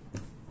mean.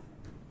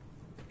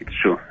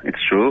 It's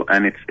true,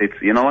 and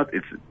it's you know what?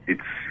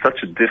 It's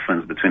such a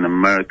difference between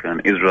America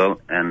and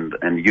Israel and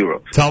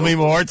Europe. Tell me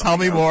more.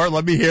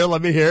 Let me hear.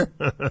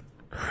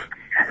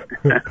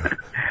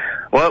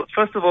 Well,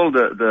 first of all,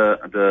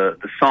 the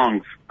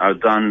songs are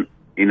done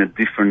in a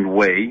different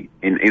way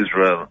in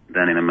Israel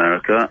than in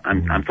America.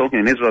 I'm talking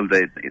in Israel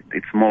that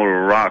it's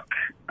more rock,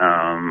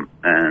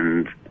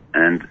 and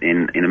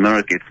in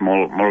America it's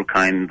more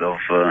kind of,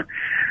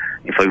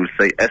 if I would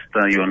say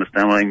Esther, you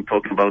understand what I'm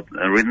talking about?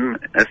 Rhythm,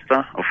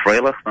 Esther or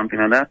Freilach, something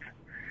like that.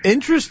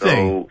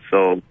 Interesting.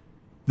 So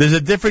there's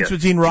a difference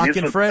between rock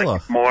and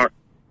Freilach. More.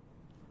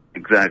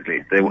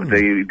 Exactly. They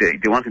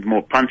wanted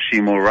more punchy,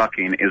 more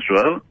rocky in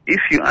Israel. If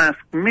you ask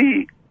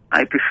me,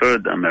 I prefer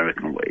the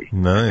American way.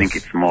 Nice. I think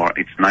it's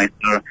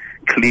nicer,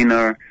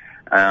 cleaner.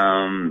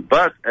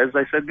 But as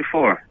I said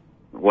before,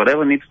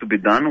 whatever needs to be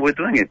done, we're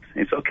doing it.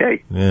 It's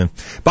okay. Yeah.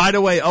 By the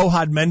way,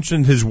 Ohad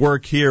mentioned his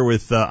work here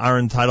with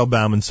Aaron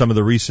Teitelbaum and some of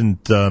the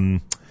recent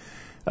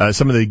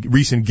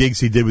gigs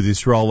he did with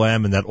Yisrael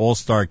Lamb and that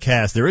all-star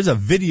cast. There is a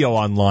video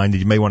online that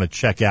you may want to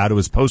check out. It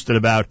was posted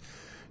about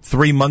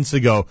 3 months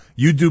ago.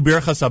 You do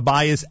Birchas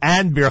Habayis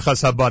and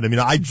Birchas Habanim. You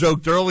know, I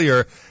joked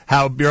earlier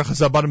how Birchas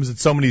Habanim is at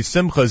so many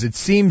simchas. It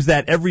seems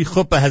that every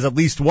chuppah has at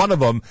least one of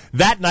them.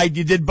 That night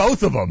you did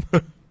both of them.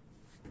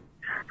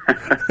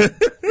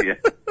 Yeah.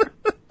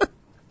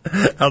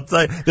 I'll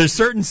tell you, there's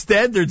certain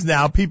standards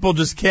now. People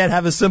just can't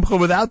have a simcha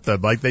without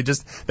them. Like they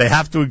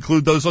have to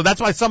include those. So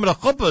that's why some of the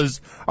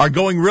chuppahs are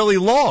going really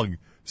long.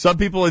 Some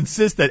people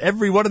insist that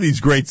every one of these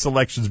great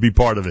selections be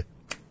part of it.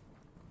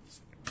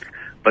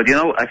 But you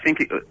know, I think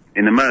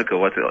in America,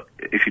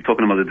 if you're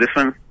talking about the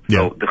difference,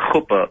 so the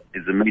chuppah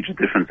is a major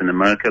difference in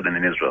America than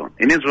in Israel.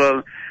 In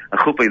Israel, a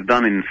chuppah is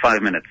done in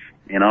 5 minutes.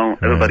 You know,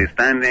 everybody's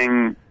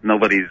standing,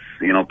 nobody's,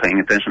 paying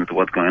attention to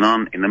what's going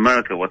on. In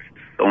America, what's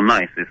so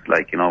nice is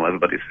like,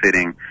 everybody's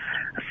sitting.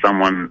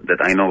 Someone that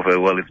I know very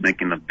well is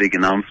making a big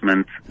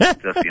announcement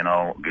just,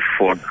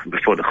 before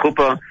the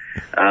chuppah.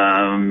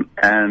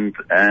 And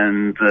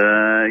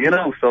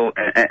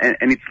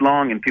it's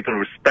long and people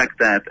respect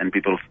that and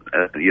people,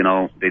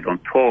 they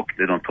don't talk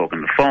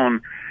on the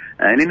phone.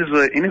 And in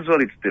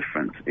Israel it's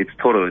different. It's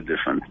totally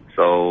different.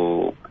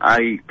 So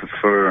I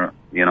prefer,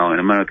 in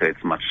America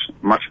it's much,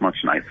 much,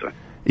 much nicer.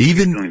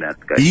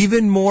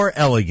 Even more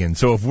elegant.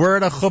 So if we're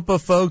at a chuppah,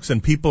 folks,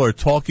 and people are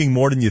talking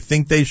more than you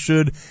think they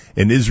should,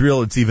 in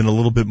Israel it's even a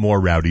little bit more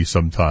rowdy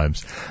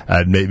sometimes.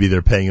 And maybe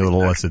they're paying a little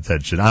less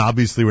attention.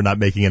 Obviously we're not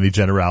making any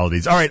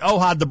generalities. All right,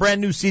 Ohad, the brand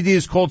new CD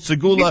is called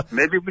Segula.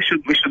 Maybe we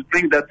should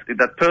bring that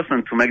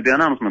person to make the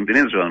announcement in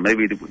Israel.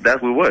 Maybe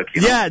that will work.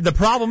 Yeah, the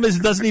problem is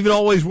it doesn't even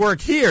always work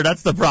here.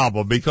 That's the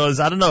problem, because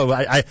I don't know.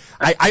 I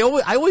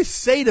always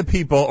say to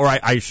people, or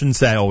I shouldn't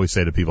say I always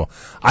say to people.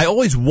 I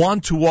always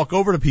want to walk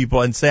over to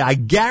people and say, I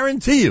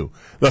guarantee you,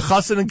 the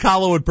Chassan and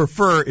Kala would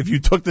prefer if you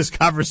took this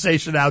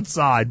conversation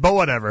outside. But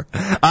whatever.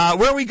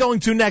 Where are we going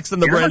to next on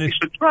the brand new? You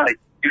should try.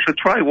 You should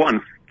try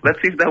once.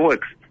 Let's see if that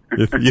works.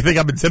 You think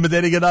I'm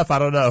intimidating enough? I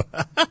don't know.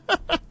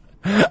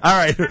 All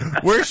right.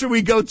 Where should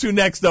we go to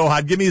next,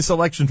 Ohad? Give me a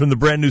selection from the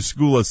brand new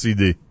Segula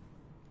CD.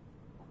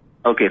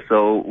 Okay,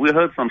 so we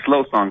heard some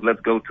slow songs.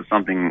 Let's go to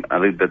something a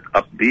little bit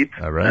upbeat.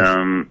 All right.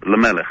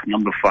 Lamelech,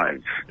 number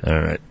 5. All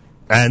right.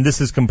 And this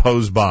is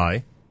composed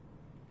by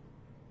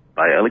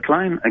Eli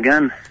Klein,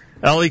 again.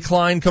 Eli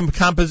Klein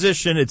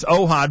composition. It's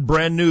Ohad,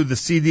 brand new. The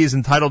CD is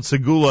entitled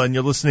Segula, and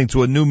you're listening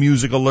to a new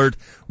music alert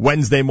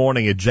Wednesday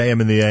morning at JM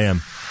in the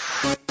AM.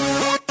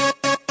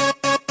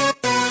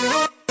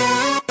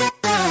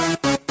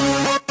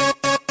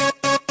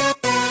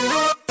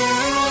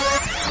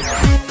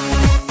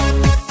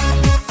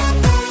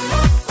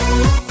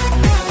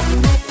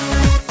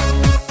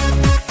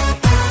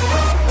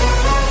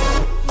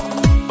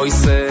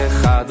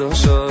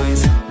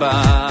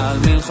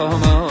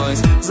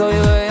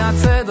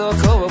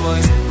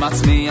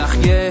 מצמיח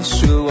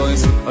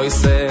ישועויס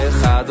אויסה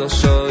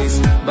חדושויס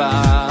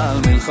בעל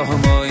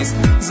מלחומויס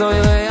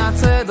זוירי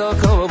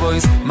הצדוק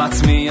אובויס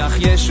מצמיח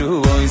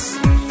ישועויס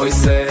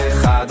אויסה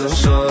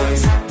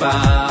חדושויס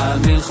בעל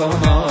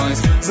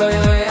מלחומויס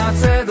זוירי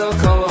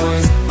הצדוק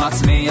אובויס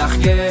מצמיח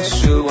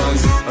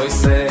ישועויס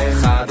אויסה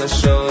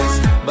חדושויס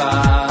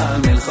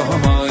בעל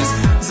מלחומויס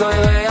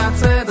זוירי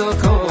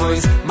הצדוק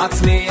אובויס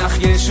מצמיח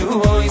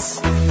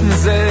ישועויס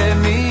זה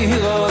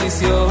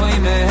מירויס יוי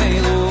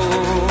מהירו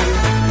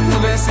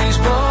Vesish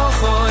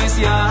bochois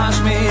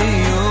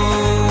yashmiu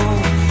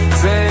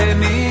Ze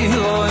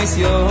mirois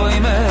yoy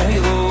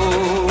meiru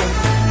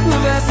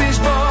Vesish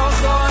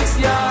bochois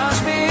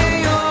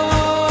yashmiu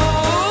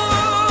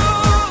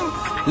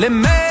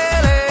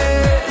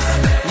Lemelech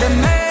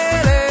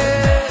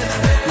Lemelech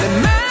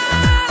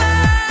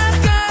Lemelech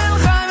Kel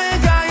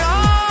chamek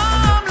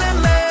hayom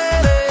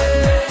Lemelech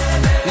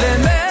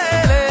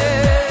Lemelech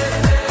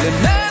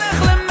Lemelech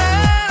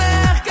Lemelech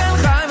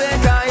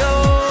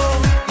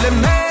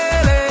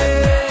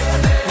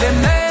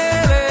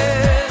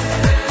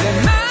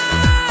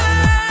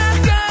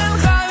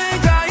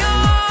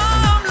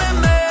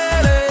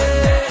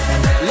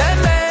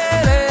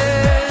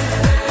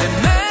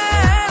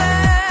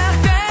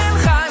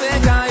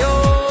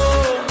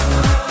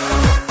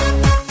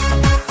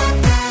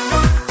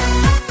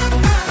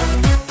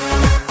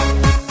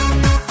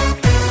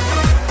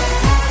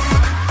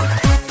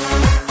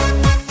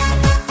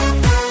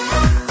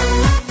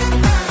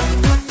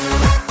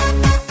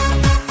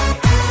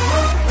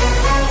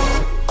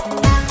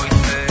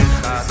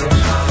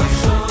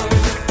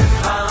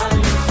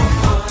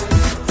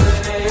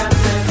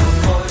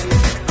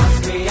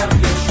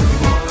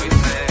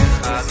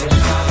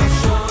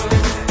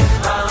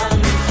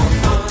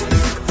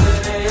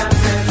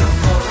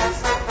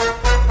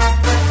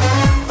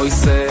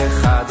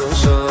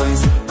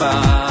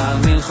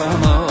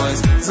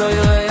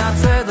zoyrei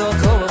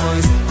atzedok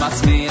ois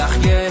matzmiach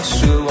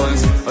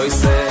yeshuois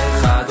oisei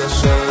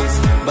chadoshois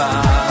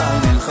ba'al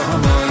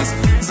milchomois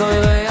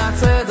zoyrei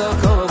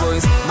atzedok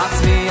ois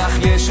matzmiach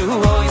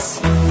yeshuois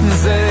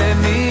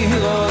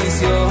zemirois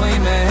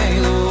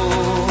yoimeiru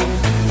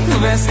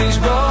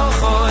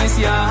vesishbochois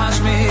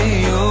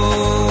yashmiu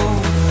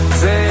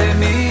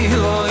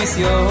zemirois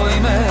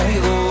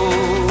yoimeiru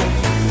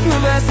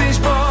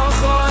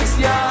vesishbochois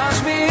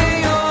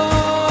yashmiu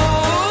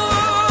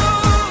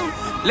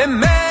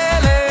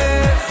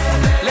למלך,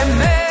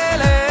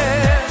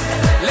 למלך,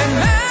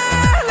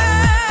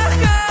 למלך,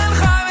 כן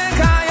חי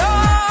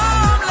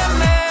וכיום,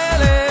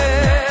 למלך,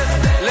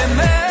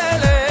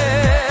 למלך,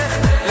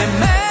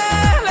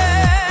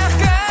 למלך,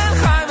 כן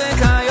חי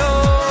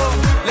וכיום,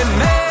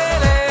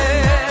 למלך,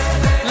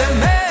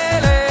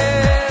 למלך,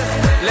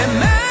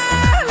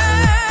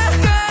 למלך,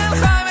 כן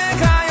חי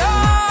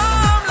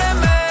וכיום,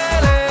 למלך,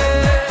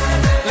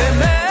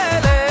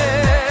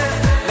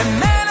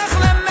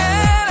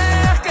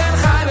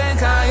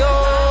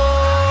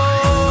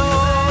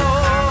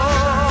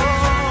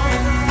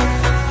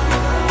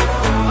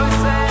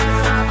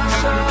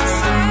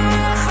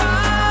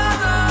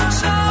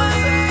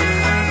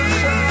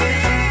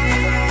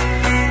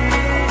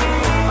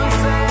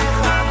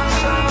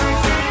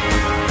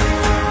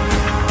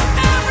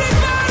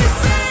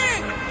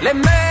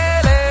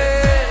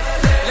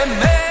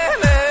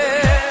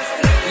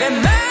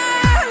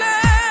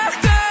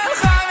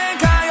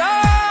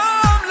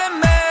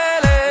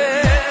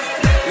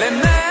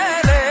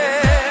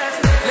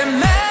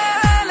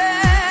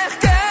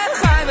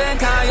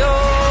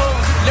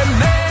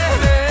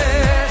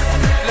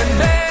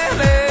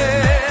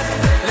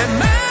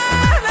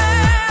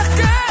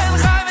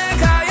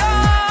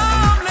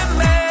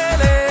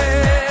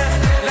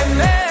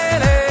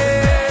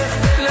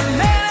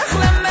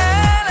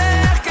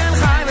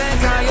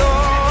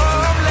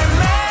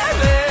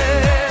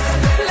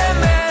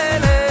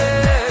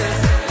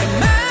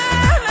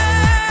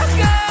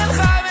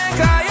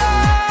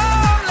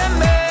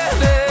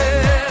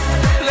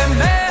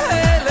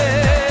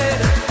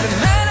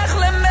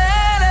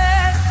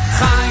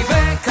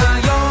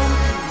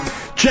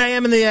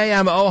 JM in the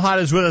AM. Ohad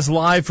is with us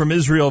live from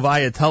Israel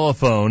via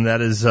telephone.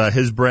 That is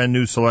his brand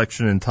new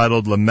selection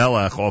entitled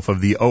Lamelech off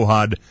of the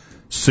Ohad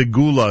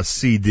Segula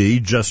CD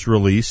just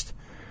released.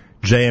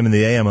 JM in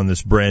the AM on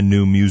this brand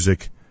new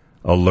Music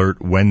Alert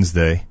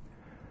Wednesday.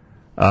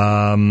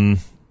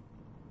 One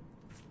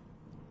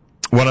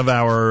of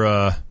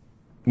our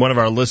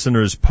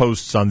listeners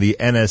posts on the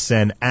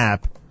NSN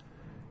app.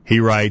 He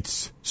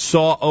writes,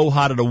 saw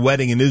Ohad at a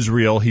wedding in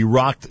Israel. He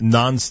rocked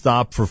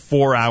nonstop for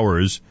 4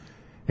 hours.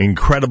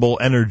 Incredible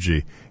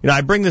energy. You know,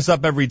 I bring this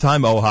up every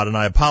time, Ohad, and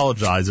I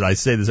apologize that I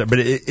say this, but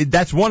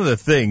that's one of the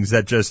things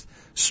that just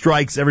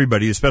strikes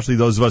everybody, especially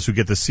those of us who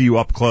get to see you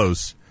up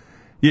close.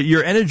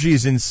 Your energy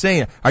is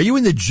insane. Are you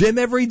in the gym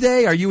every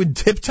day? Are you in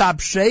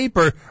tip-top shape,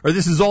 or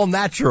this is all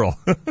natural?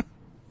 So,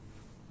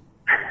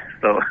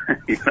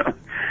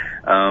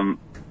 I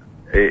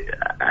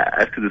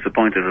have to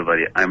disappoint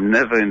everybody. I'm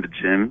never in the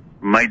gym.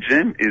 My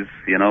gym is,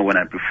 when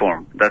I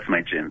perform. That's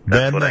my gym.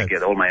 That's what I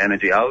get all my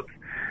energy out.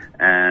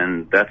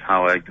 And that's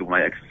how I do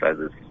my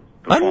exercises.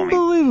 Performing.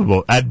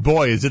 Unbelievable. And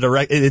boy, is it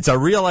it's a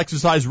real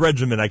exercise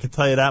regimen, I can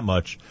tell you that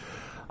much.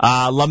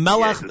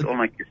 Lamelech. Yes, all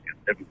my kids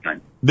every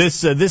time.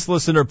 This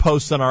listener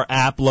posts on our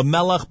app,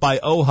 Lamelech by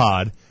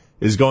Ohad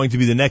is going to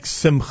be the next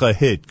Simcha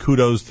hit.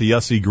 Kudos to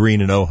Yossi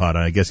Green and Ohad.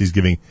 I guess he's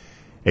giving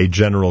a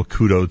general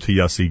kudo to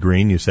Yossi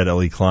Green. You said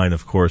Eli Klein,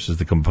 of course, is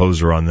the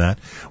composer on that.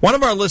 One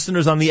of our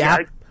listeners on the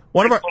app.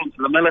 I'm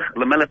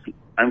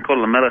called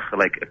Lamelech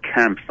like a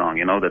camp song,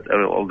 that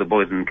all the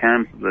boys in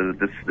camps.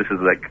 This is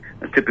like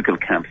a typical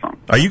camp song.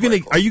 Are you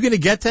gonna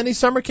get to any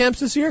summer camps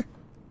this year?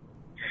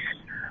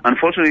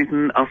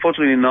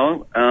 Unfortunately,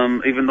 no.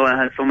 Even though I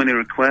had so many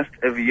requests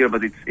every year,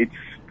 but it's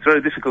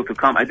very difficult to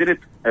come. I did it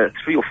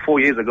 3 or 4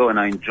 years ago, and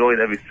I enjoyed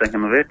every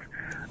second of it.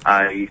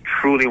 I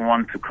truly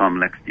want to come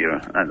next year.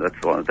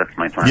 That's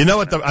my plan. You know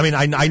what?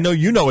 I know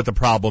you know what the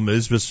problem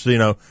is. Just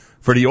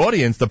for the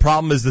audience, the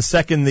problem is the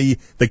second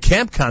the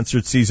camp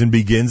concert season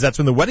begins, that's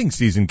when the wedding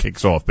season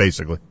kicks off,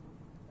 basically.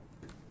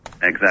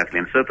 Exactly,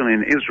 and certainly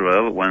in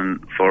Israel,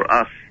 when for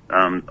us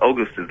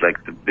August is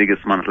like the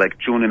biggest month, like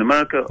June in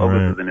America,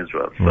 August is in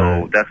Israel.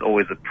 So that's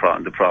always the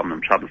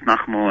problem. Shabbos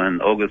Nachmu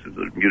and August is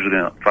usually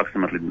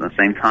approximately the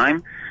same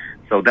time.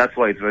 So that's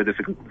why it's very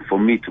difficult for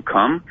me to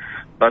come.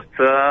 But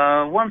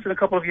once in a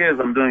couple of years,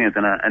 I'm doing it,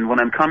 and when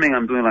I'm coming,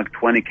 I'm doing like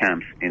 20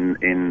 camps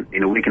in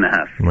a week and a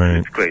half. Right.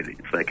 It's crazy.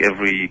 It's like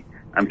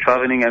I'm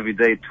traveling every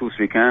day,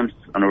 2-3 camps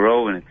on a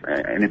row, and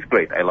it's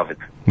great. I love it.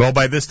 Well,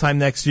 by this time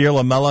next year,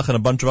 Lamelech and a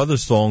bunch of other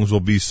songs will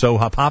be so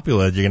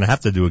popular that you're going to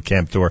have to do a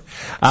camp tour.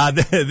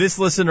 This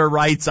listener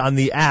writes on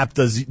the app,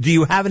 do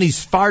you have any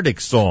Sephardic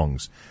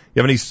songs? Do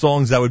you have any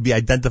songs that would be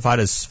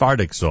identified as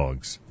Sephardic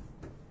songs?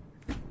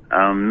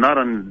 Not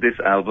on this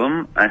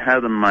album. I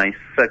had on my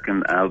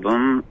second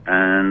album,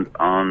 and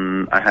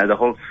I had a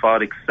whole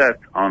Sephardic set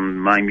on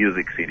my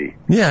music CD.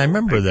 Yeah, I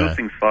remember I that. do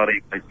sing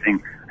Sephardic. I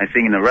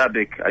sing in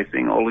Arabic. I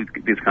sing all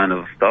this kind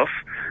of stuff.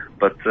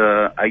 But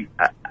I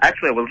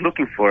was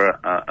looking for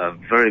a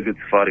very good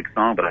Sephardic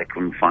song, but I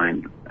couldn't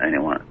find any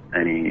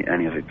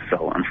of it.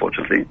 So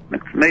unfortunately,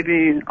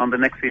 maybe on the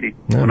next CD.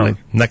 Who knows?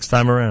 Next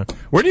time around.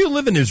 Where do you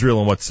live in Israel,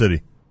 and what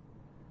city?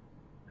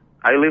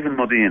 I live in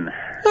Modi'in.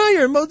 Oh,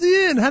 you're in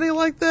Modi'in. How do you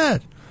like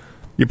that?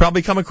 You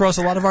probably come across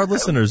a lot of our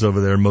listeners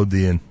over there in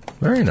Modi'in.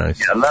 Very nice.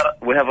 Yeah,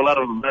 we have a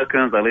lot of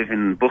Americans. I live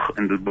in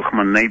the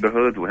Buchman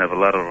neighborhood. We have a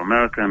lot of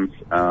Americans.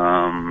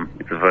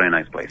 It's a very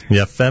nice place.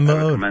 Yeah, I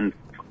recommend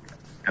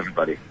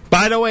everybody.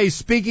 By the way,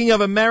 speaking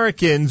of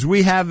Americans,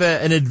 we have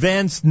an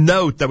advanced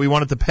note that we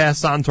wanted to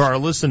pass on to our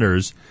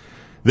listeners.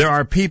 There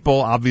are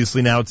people,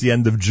 obviously now it's the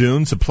end of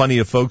June, so plenty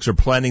of folks are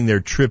planning their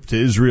trip to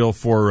Israel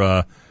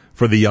for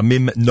the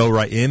Yamim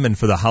Noraim and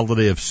for the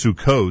holiday of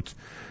Sukkot.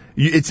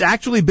 It's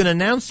actually been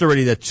announced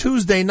already that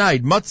Tuesday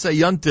night, Matzah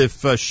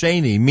Yontif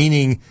Sheni,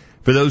 meaning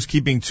for those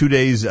keeping 2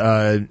 days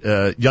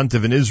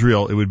Yontif in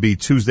Israel, it would be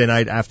Tuesday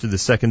night after the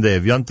second day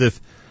of Yontif,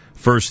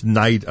 first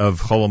night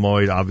of Chol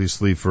HaMoed,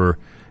 obviously for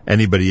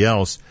anybody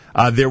else.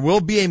 There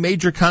will be a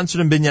major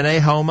concert in Binyanei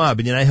HaOma.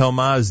 Binyanei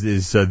HaOma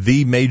is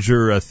the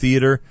major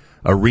theater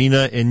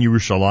arena in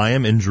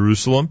Yerushalayim, in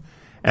Jerusalem.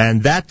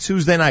 And that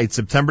Tuesday night,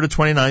 September the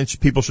 29th,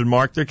 people should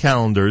mark their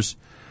calendars.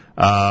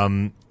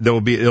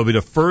 It'll be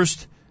the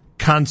first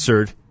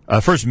concert,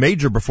 first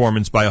major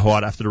performance by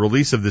Ohad after the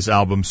release of this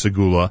album,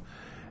 Segula.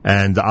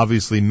 And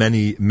obviously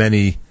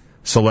many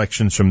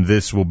selections from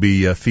this will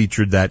be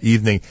featured that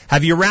evening.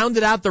 Have you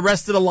rounded out the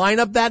rest of the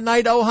lineup that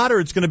night, Ohad, or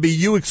it's going to be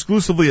you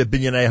exclusively at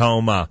Binyanei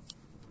HaOma?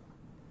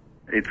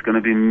 It's going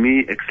to be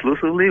me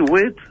exclusively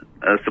with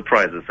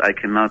surprises.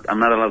 I'm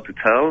not allowed to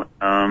tell,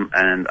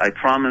 and I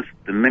promise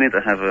the minute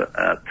I have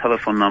a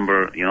telephone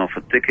number,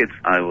 for tickets,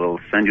 I will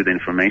send you the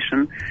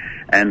information.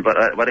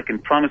 But what I can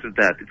promise is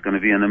that it's going to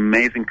be an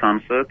amazing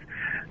concert.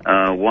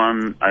 I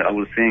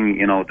will sing,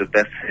 the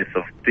best hits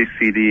of this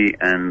CD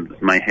and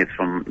my hits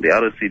from the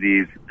other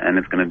CDs, and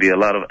it's going to be a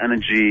lot of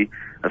energy,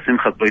 a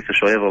Simchat Beit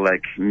HaShoeva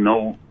like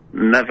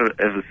never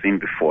ever seen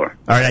before.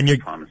 All right,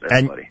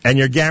 and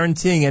you're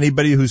guaranteeing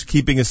anybody who's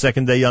keeping a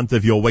second day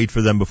Yontif, you'll wait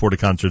for them before the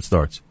concert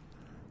starts.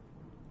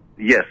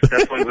 Yes,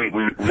 that's why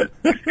we're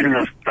thinking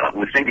of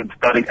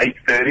starting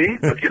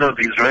 8:30. But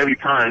the Israeli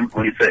time,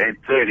 when you say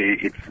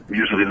 8:30, it's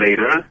usually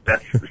later.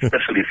 That's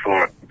especially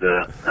for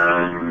the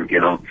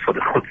for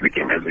the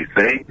Chutznikim, as we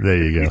say. There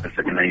you go. The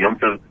second day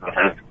Yontif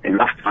have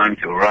enough time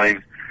to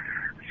arrive,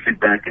 sit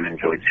back, and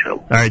enjoy the show.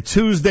 All right,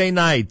 Tuesday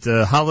night,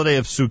 holiday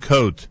of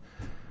Sukkot.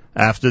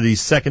 After the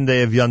second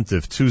day of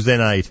Yontif, Tuesday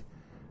night,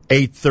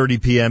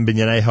 8:30 p.m.,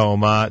 Binyanei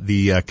HaOma,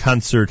 the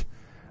concert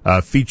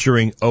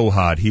featuring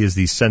Ohad. He is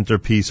the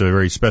centerpiece of a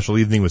very special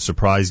evening with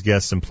surprise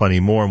guests and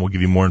plenty more, and we'll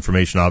give you more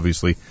information,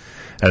 obviously,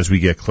 as we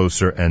get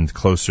closer and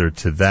closer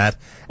to that.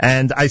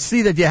 And I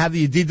see that you have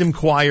the Yedidim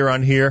Choir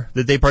on here.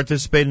 Did they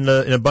participate in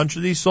a bunch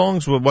of these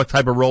songs? What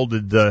type of role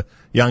did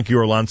Yanki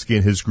Orlansky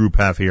and his group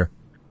have here?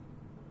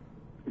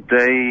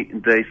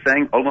 They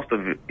sang almost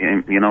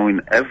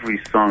in every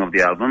song of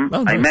the album.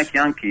 Oh, nice. I met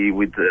Yanki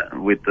with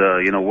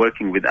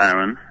working with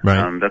Aaron.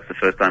 Right. That's the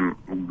first time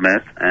we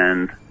met,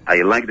 and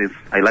I like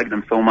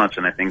them so much,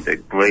 and I think they're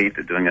great.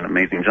 They're doing an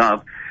amazing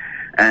job.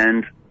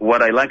 And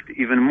what I liked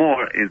even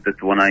more is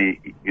that when I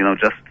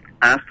just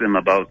asked them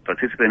about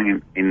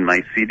participating in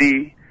my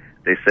CD,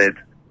 they said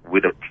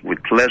with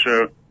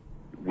pleasure.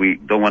 We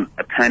don't want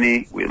a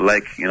penny. We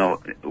like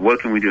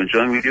working with you,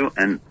 enjoying with you,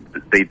 and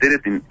they did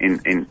it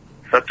in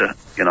such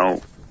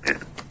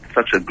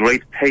a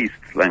great taste.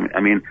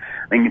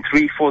 In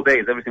 3-4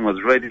 days, everything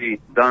was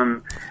ready,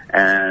 done,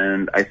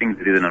 and I think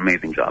they did an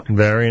amazing job.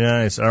 Very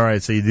nice. All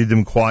right, so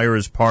Yedidim Choir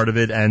is part of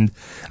it, and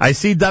I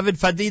see David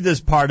Fadida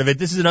is part of it.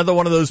 This is another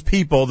one of those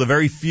people, the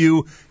very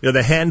few,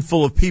 the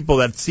handful of people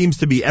that seems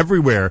to be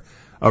everywhere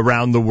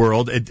around the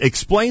world.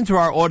 Explain to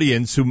our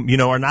audience who,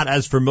 are not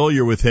as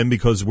familiar with him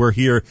because we're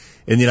here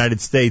in the United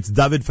States,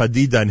 David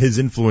Fadida and his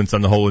influence on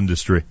the whole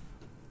industry.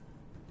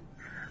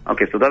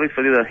 Okay, so David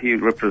Fadida, he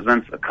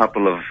represents a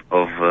couple of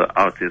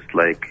artists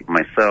like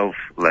myself,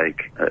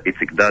 like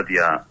Itzik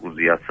Dadia,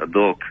 Uziat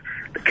Sadok,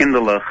 the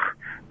Kinderlach,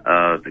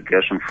 the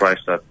Gershon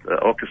Freistadt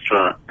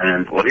Orchestra,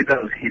 and what he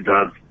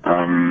does,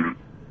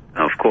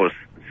 of course,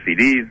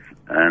 CDs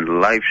and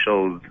live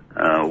shows,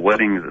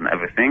 weddings and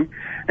everything,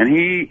 and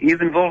he's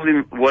involved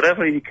in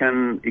whatever he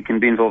can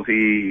be involved.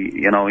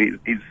 He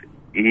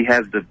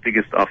has the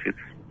biggest office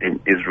in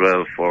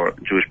Israel for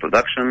Jewish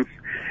productions.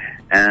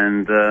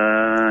 And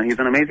he's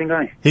an amazing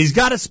guy. He's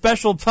got a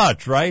special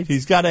touch, right?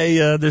 He's got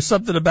there's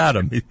something about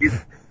him. He's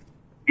a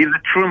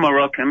true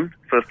Moroccan,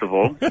 first of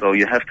all. So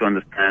you have to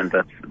understand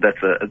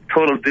that's a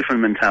total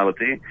different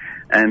mentality.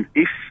 And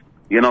if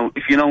you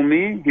know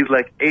me, he's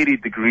like 80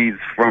 degrees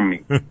from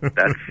me.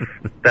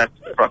 That's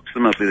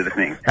approximately the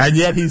thing. And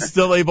yet he's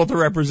still able to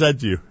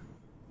represent you.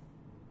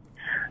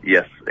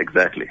 Yes,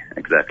 exactly.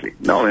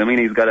 No, I mean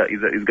he's got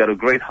a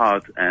great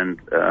heart and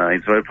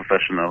he's very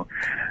professional,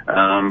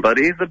 but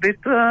he's a bit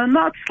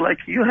nuts, like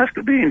you have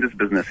to be in this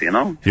business, you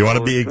know. If you want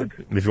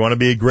to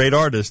be a great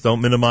artist,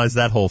 don't minimize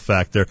that whole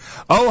factor.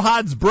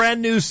 Ohad's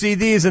brand new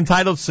CD is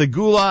entitled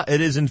Segula.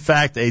 It is in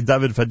fact a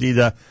David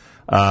Fadida,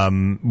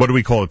 what do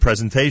we call it,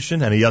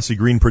 presentation, and a Yossi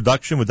Green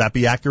production. Would that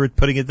be accurate,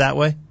 putting it that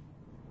way?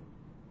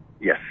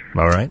 Yes.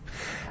 All right.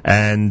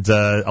 And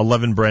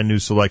 11 brand new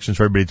selections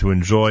for everybody to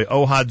enjoy.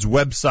 Ohad's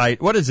website,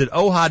 what is it,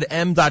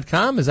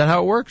 ohadm.com? Is that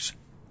how it works?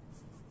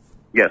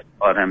 Yes,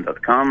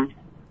 ohadm.com.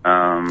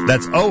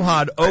 That's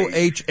Ohad,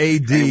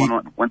 O-H-A-D,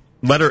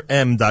 letter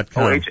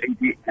M.com.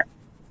 O-H-A-D,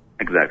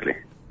 exactly.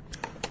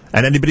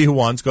 And anybody who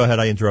wants, go ahead,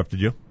 I interrupted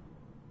you.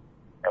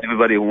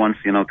 Everybody who wants,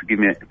 to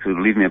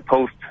leave me a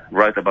post,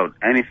 write about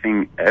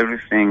anything,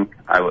 everything,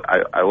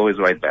 I always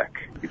write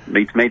back.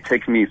 It may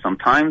take me some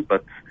time,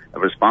 but a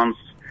response,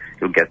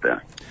 you'll get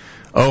there.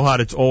 Ohad,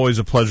 it's always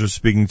a pleasure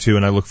speaking to you,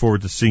 and I look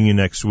forward to seeing you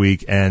next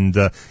week. And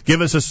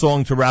give us a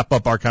song to wrap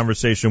up our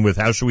conversation with.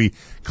 How should we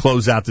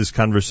close out this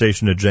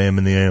conversation at JM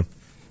in the AM?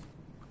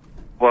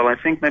 Well, I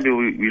think maybe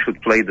we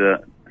should play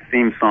the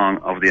theme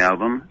song of the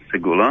album,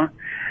 Segula.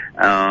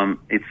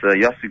 It's a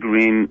Yossi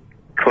Green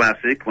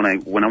classic. When I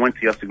went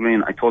to Yossi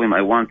Green, I told him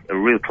I want a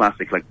real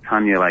classic like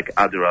Tanya, like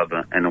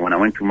Adarabah. And when I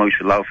went to Moshe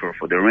Laufer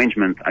for the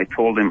arrangement, I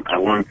told him I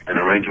want an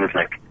arrangement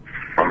like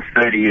from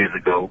 30 years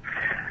ago.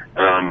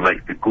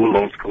 Like the cool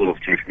old school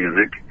of Chief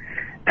music,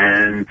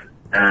 and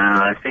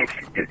I think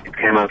it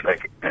came out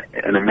like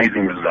an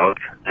amazing result.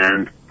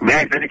 And may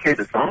I dedicate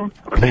a song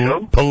on the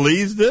show?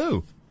 Please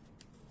do.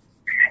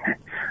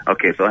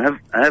 Okay, so I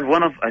have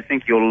one of, I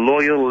think, your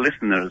loyal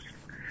listeners.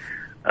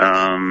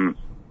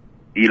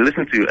 He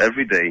listens to you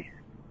every day.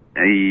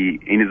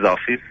 In his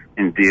office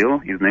in Deal.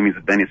 His name is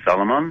Benny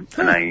Solomon,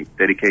 and I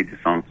dedicate the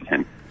song to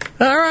him.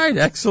 All right,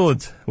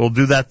 excellent. We'll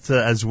do that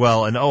as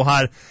well. And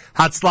Ohad,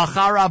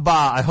 Hatzlacha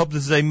Rabbah. I hope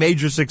this is a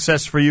major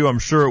success for you. I'm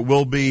sure it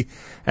will be.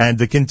 And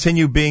to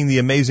continue being the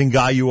amazing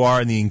guy you are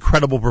and the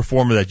incredible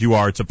performer that you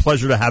are. It's a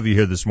pleasure to have you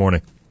here this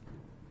morning.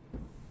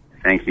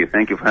 Thank you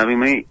for having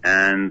me.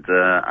 And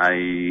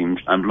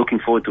I'm looking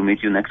forward to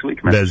meet you next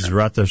week.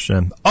 Bezrat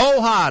Hashem.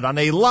 Ohad on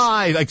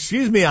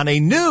a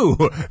new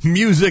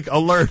Music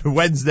Alert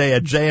Wednesday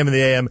at JM in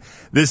the AM.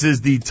 This is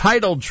the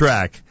title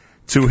track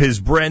to his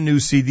brand new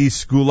CD,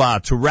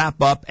 Segula, to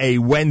wrap up a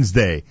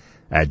Wednesday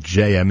at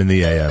JM in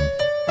the AM.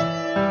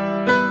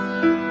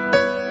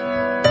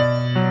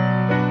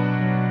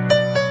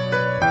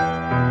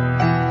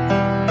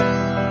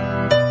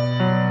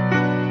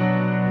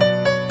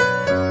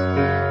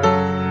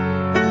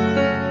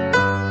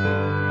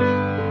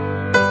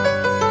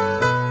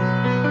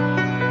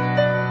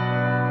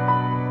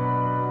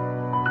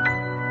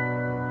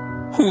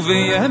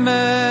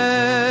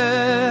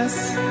 וביימס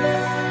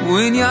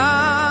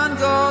ועניין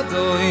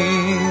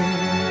גדולים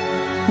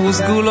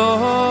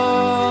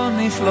וסגולו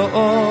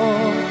נפלאו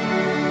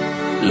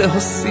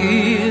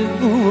להסיר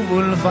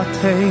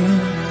ולבטל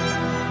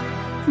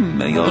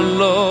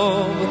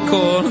מיולו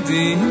בכל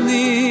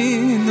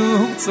דינין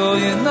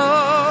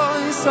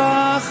וצוינוי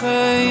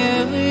סחיירים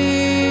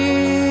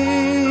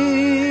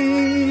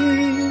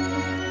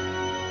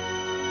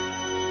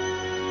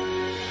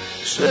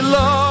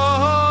שלא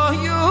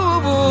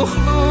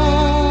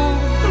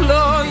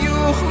לא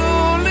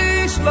יוכלו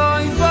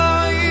לשלוי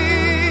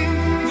באים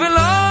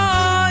ולא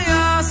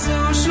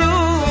יעשו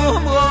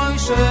שום רוי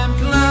שם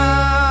כלל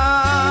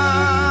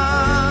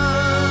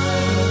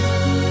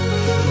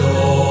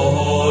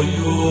לא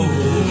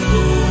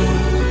יוכלו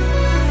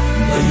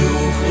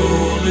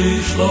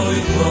לשלוי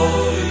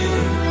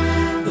באים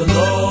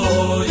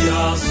ולא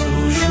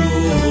יעשו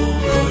שום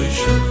רוי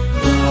שם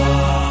כלל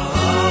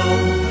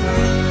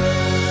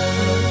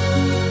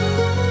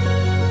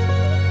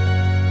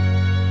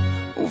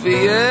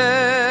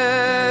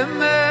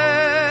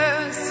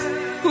וביימס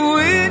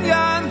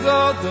ועניין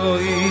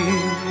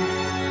גדולים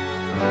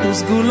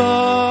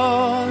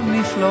וסגולו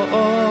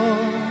נפלאו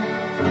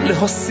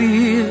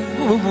להסיר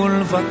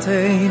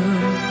ולבטל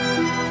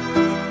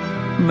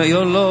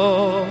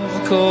מיולו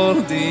כל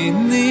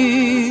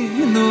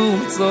דינין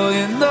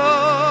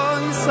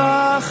וצוינוי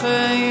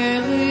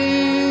סחיירים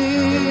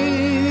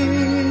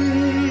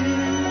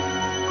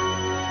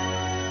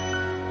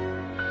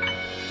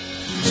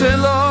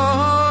שלא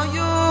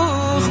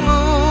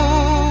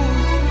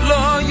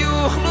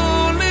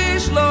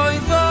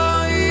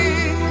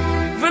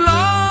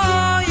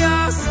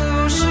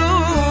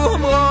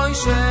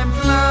שם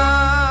כלל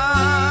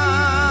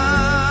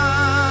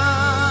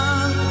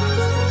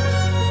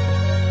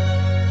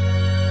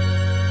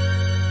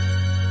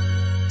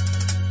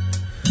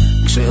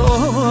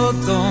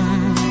כשאודם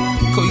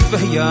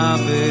כואביה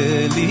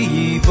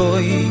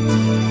בליבוי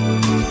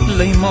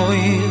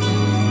לימויר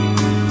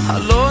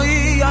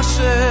הלוי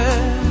אשר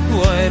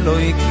הוא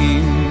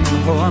אלוהיקים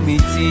הוא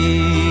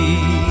אמיתי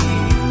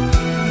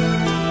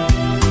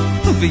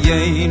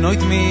ויינו את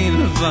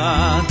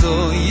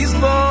מלבדו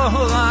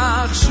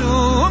יסבורך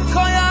שום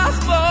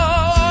כוח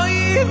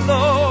בוי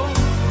לו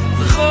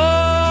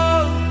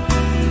וכל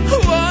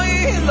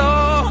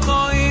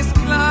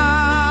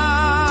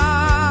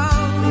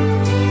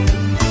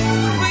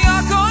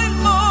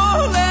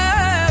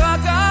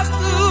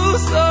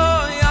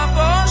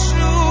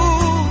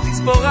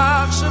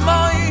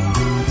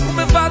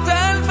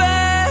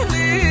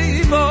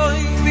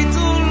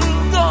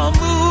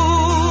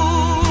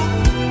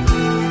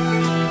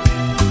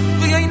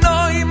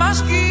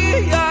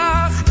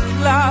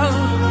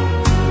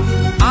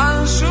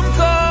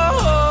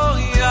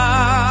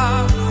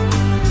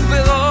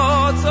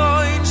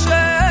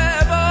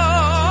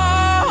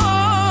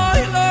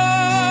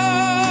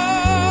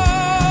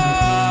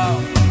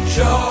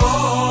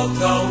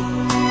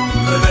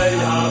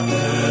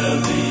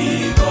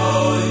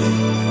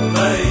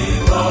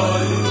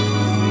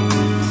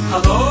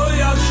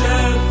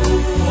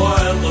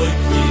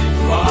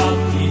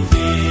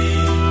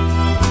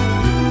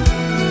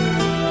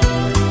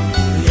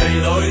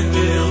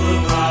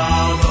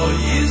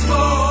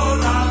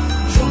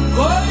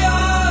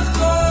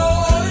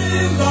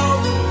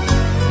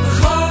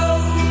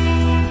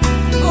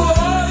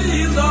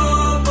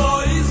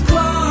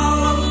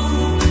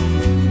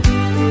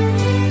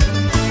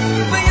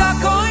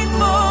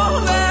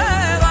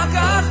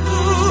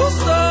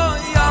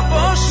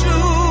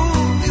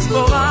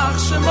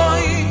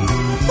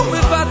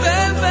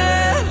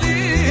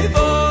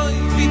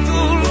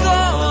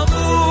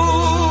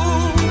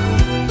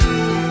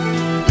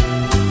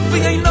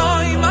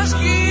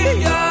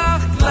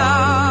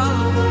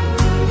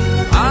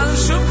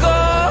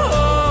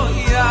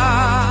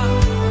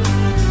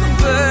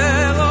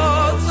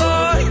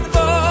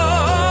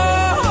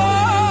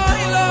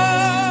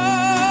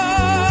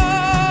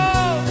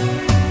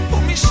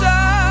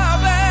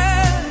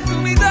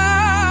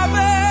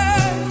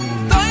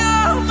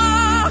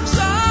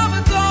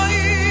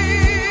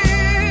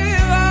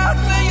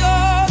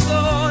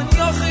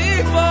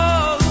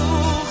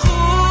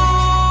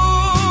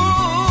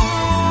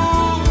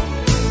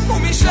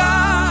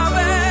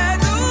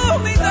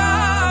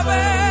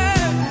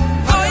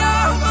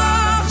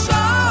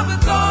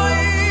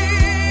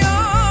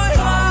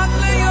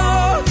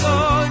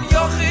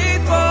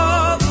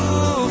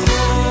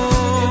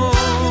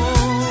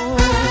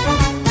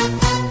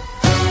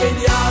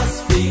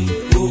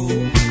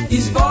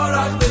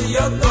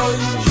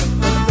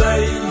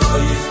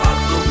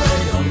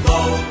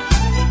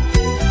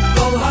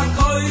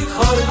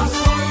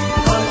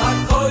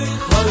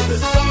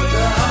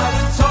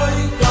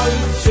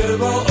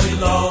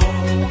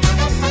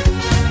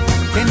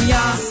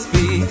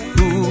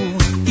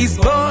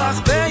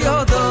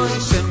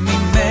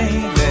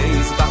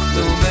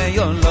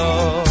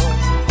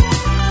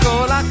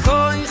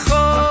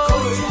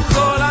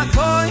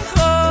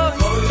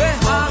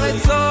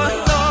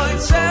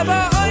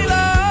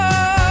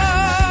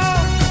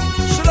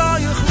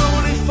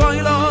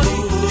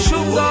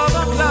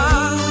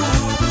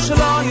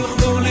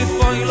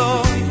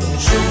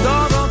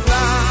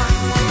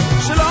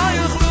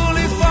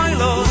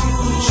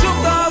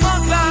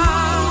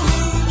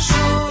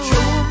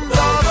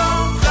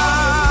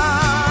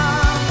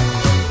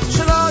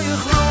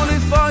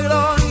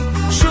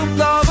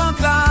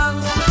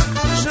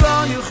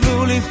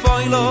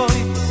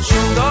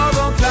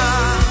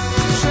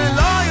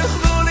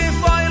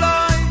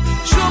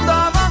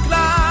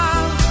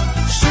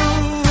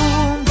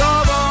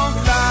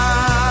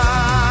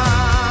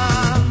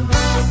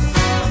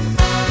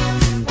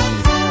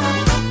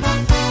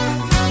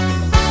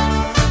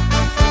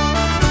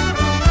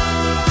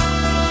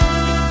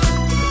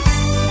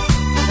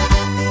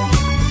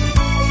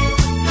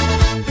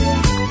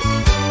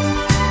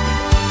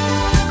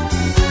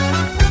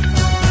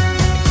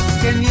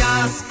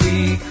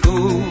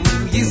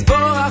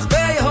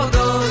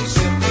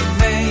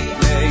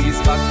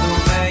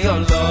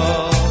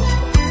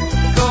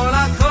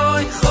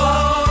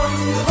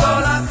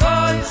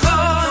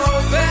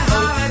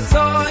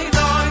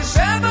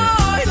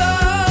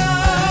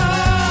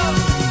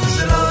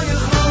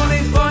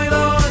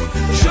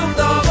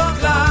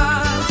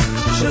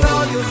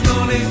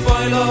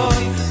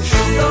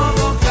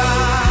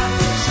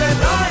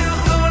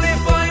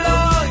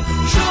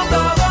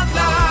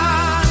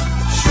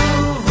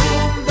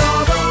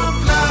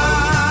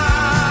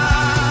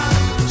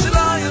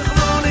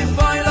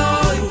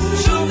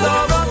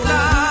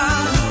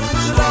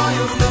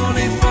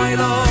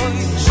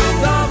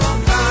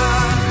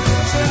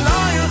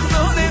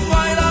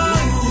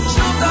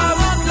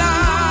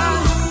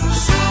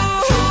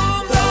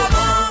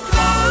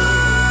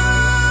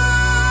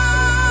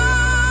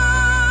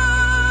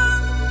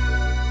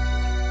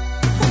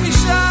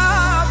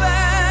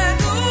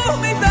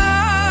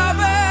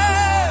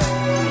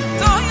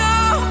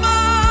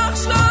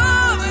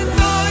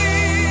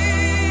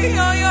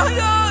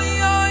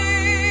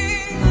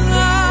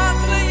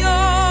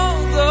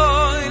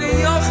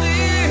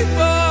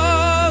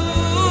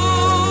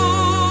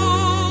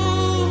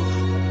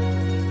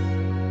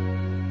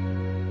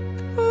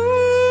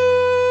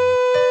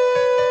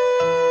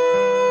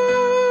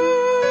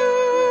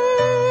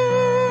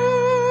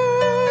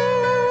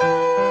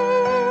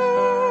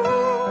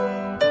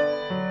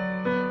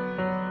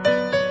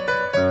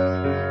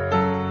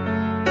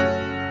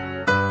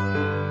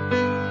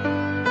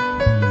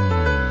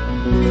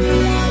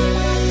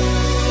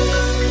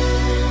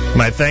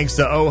My thanks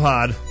to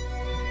Ohad.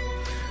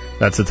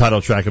 That's the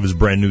title track of his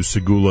brand new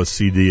Segula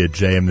CD at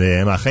JM the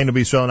AM. Achenu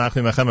b'Yisrael and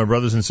Achim Achem, my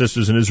brothers and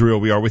sisters in Israel,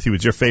 we are with you.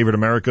 It's your favorite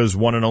America's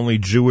one and only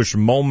Jewish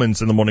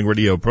Moments in the Morning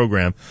radio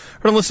program.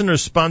 Our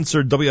listeners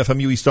sponsored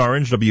WFMU East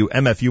Orange,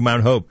 WMFU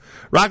Mount Hope,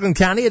 Rockland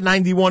County at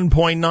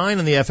 91.9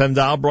 on the FM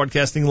dial,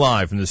 broadcasting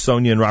live from the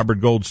Sonia and Robert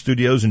Gold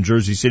studios in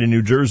Jersey City,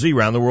 New Jersey,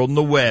 around the world on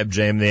the web,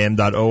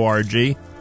 jmtheam.org.